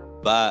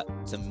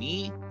 But to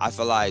me, I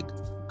feel like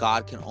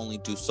God can only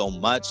do so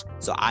much.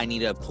 So I need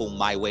to pull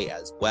my weight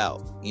as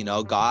well. You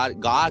know,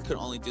 God could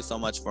only do so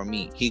much for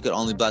me. He could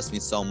only bless me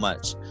so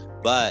much.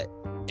 But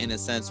in a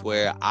sense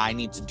where I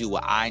need to do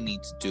what I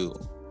need to do,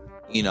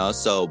 you know,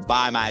 so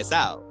by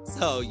myself.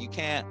 So you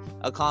can't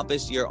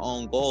accomplish your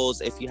own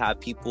goals if you have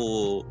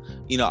people,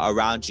 you know,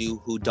 around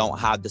you who don't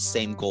have the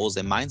same goals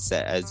and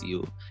mindset as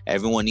you.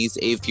 Everyone needs,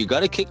 if you're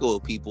going to kick it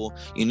with people,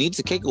 you need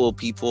to kick it with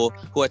people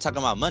who are talking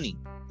about money.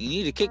 You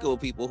need to kick it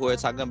with people who are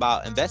talking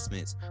about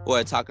investments, who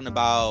are talking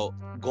about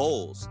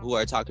goals, who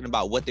are talking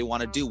about what they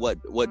want to do,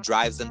 what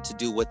drives them to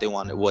do what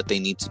they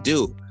need to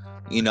do.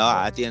 You know,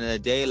 at the end of the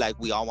day, like,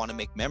 we all want to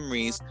make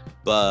memories,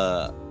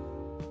 but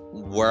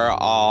we're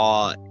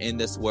all in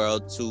this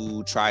world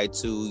to try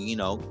to, you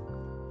know,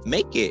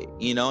 make it,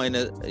 you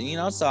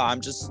know, so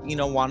I'm just, you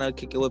know, want to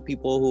kick it with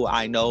people who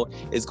I know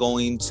is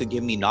going to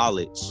give me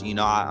knowledge. You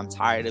know, I'm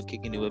tired of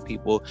kicking it with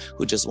people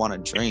who just want to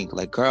drink.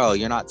 Like, girl,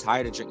 you're not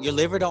tired of drink. Your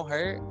liver don't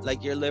hurt.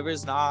 Like, your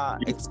liver's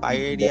not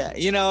expired yet.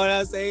 You know what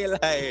I'm saying?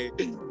 Like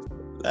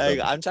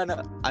I'm trying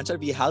to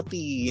be healthy,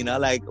 you know,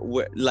 like,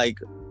 we're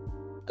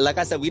like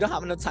I said, we don't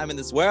have enough time in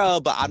this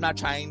world, but I'm not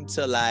trying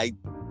to, like,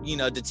 you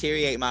know,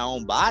 deteriorate my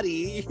own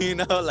body, you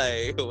know,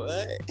 like,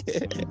 what?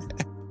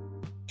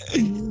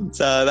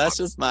 So that's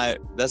just my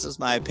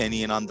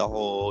opinion on the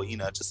whole, you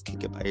know, just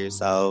kick it by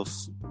yourself.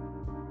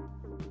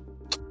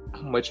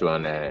 I'm with you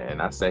on that,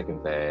 and I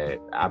second that.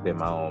 I've been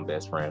my own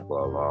best friend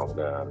for a long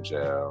time,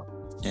 Joe.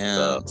 Yeah,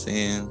 so,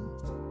 same.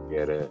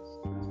 Get it.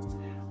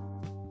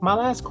 My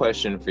last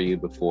question for you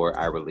before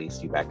I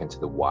release you back into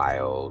the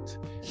wild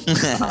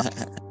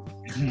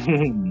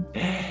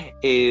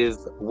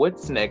is,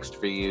 what's next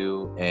for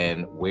you,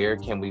 and where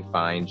can we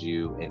find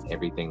you in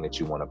everything that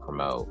you want to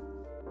promote?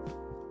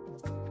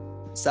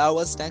 So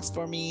what's next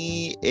for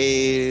me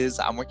is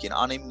I'm working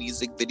on a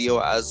music video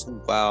as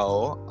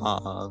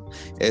well.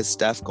 It's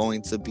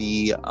going to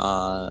be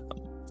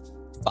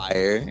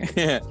fire.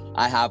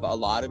 I have a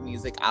lot of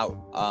music out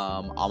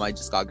on my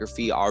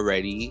discography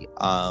already,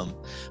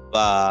 but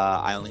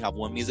I only have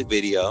one music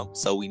video,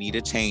 so we need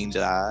to change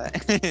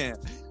that.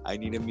 I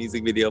need a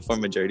music video for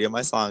majority of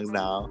my songs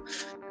now.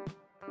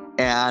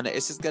 And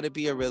it's just gonna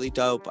be a really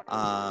dope.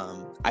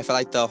 I feel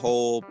like the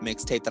whole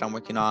mixtape that I'm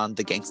working on,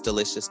 the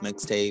Gangstalicious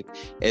mixtape,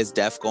 is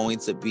going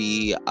to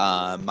be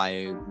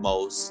my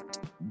most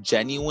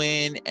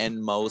genuine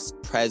and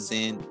most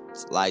present,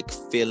 like,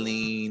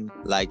 feeling.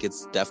 Like,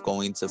 it's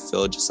going to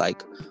feel just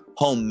like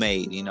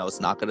homemade. You know, it's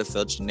not gonna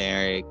feel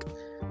generic.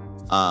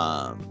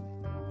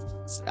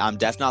 I'm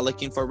definitely not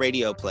looking for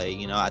radio play.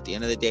 You know, at the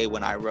end of the day,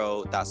 when I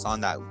wrote that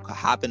song that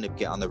happened to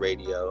get on the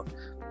radio,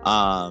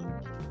 I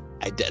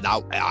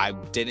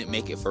didn't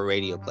make it for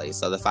radio play.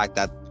 So the fact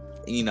that,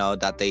 you know,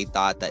 that they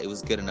thought that it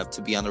was good enough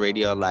to be on the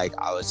radio, like,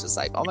 I was just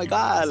like, oh my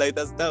God, like,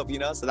 that's dope, you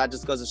know? So that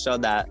just goes to show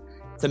that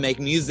to make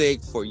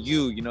music for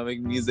you, you know,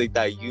 make music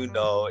that, you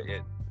know,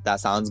 that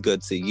sounds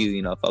good to you,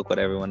 you know, fuck what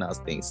everyone else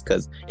thinks.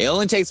 Because it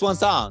only takes one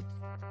song.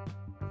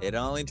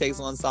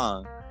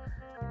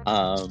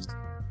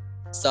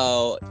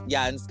 So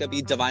yeah, and it's gonna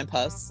be Divine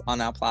Puffs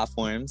on our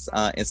platforms,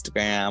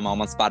 Instagram,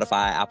 I'm on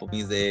Spotify, Apple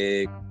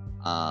Music,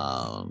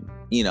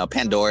 you know,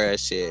 Pandora,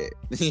 shit,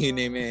 you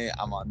name it,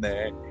 I'm on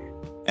there.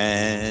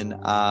 And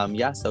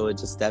yeah, so it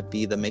just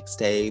be the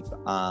mixtape,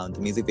 the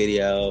music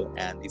video,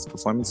 and these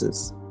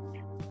performances.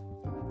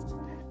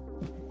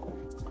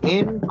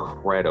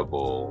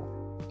 Incredible.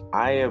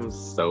 I am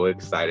so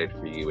excited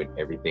for you and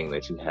everything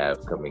that you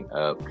have coming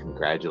up.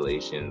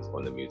 Congratulations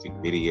on the music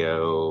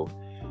video.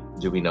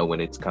 Do we know when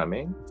it's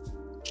coming?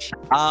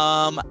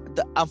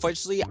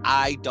 Unfortunately,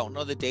 I don't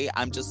know the date.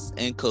 I'm just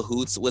in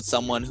cahoots with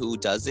someone who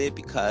does it,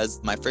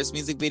 because my first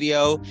music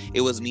video,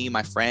 it was me,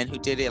 my friend who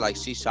did it. Like,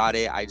 she shot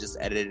it, I just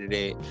edited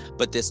it.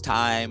 But this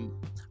time,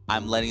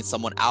 I'm letting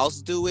someone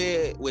else do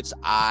it, which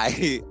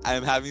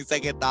I'm having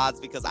second thoughts,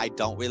 because I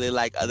don't really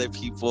like other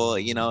people,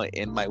 you know,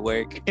 in my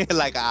work.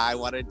 Like, I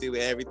want to do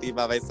everything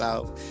by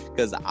myself,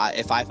 because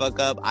if I fuck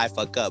up, I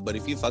fuck up. But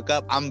if you fuck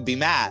up, I'm gonna be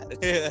mad.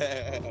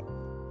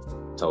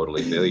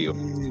 Totally feel you.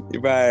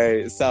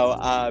 Right. So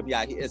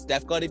yeah, it's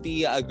definitely going to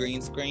be a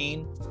green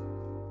screen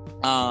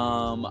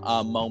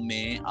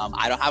moment.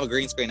 I don't have a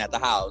green screen at the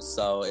house,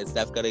 so it's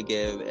definitely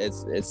gonna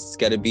it's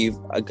gonna be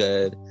a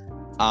good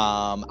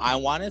I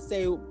want to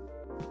say,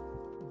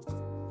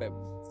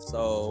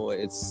 so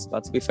it's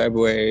about to be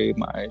February,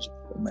 March,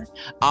 May.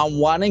 I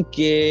want to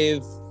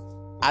give,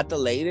 at the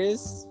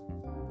latest,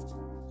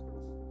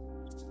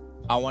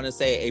 I want to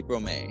say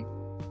April, May.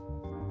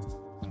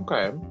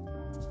 Okay.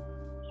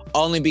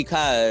 Only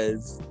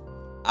because,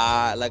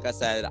 like I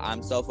said,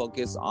 I'm so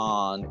focused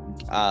on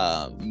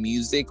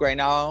music right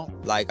now.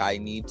 Like, I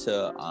need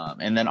to,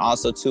 and then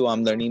also too,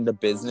 I'm learning the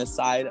business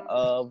side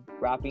of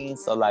rapping.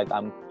 So, like,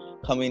 I'm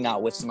coming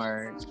out with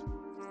merch.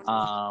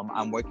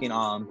 I'm working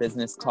on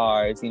business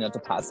cards, you know, to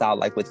pass out,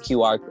 like, with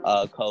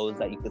QR codes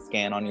that you could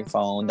scan on your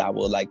phone that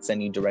will, like,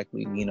 send you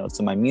directly, you know,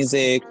 to my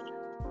music.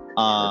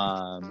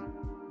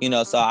 You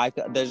know, so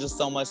there's just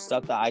so much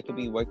stuff that I could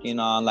be working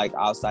on, like,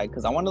 outside,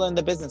 because I want to learn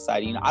the business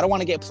side. You know, I don't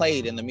want to get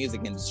played in the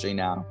music industry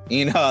now.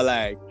 You know,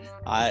 like,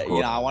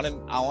 you know, I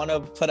want to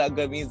put out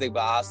good music,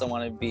 but I also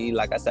want to be,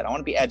 like I said, I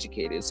want to be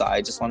educated. So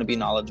I just want to be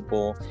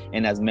knowledgeable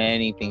in as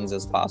many things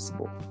as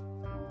possible.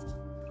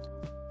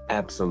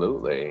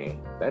 Absolutely,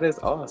 that is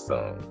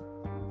awesome.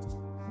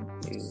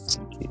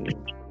 Thank you.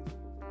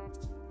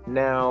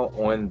 Now,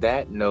 on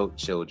that note,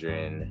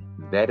 children,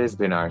 that has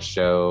been our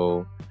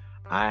show.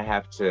 I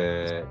have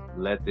to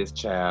let this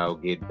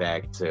child get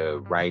back to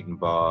writing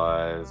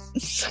bars,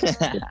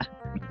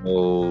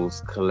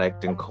 casinos,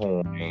 collecting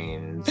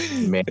coins,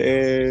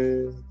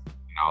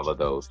 all of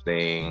those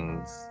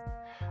things.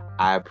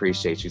 I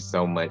appreciate you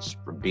so much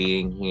for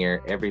being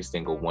here, every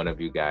single one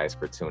of you guys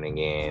for tuning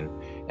in.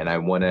 And I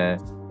want to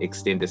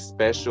extend a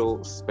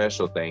special,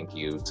 special thank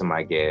you to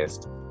my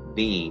guest,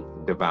 the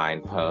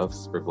Divine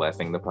Puffs, for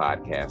blessing the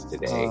podcast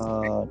today.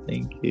 Oh,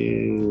 thank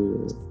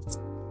you.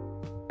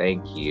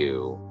 Thank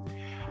you.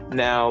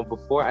 Now,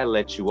 before I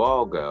let you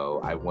all go,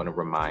 I want to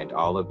remind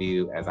all of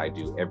you, as I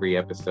do every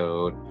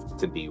episode,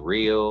 to be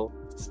real,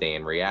 stay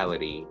in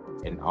reality,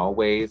 and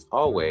always,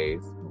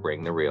 always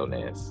bring the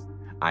realness.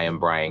 I am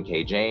Brian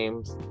K.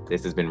 James.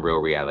 This has been Real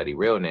Reality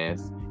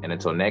Realness. And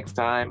until next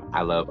time,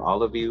 I love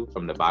all of you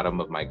from the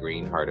bottom of my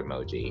green heart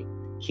emoji.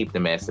 Keep the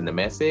mess in the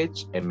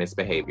message and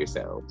misbehave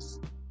yourselves.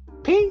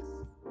 Peace.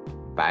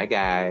 Bye,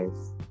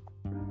 guys.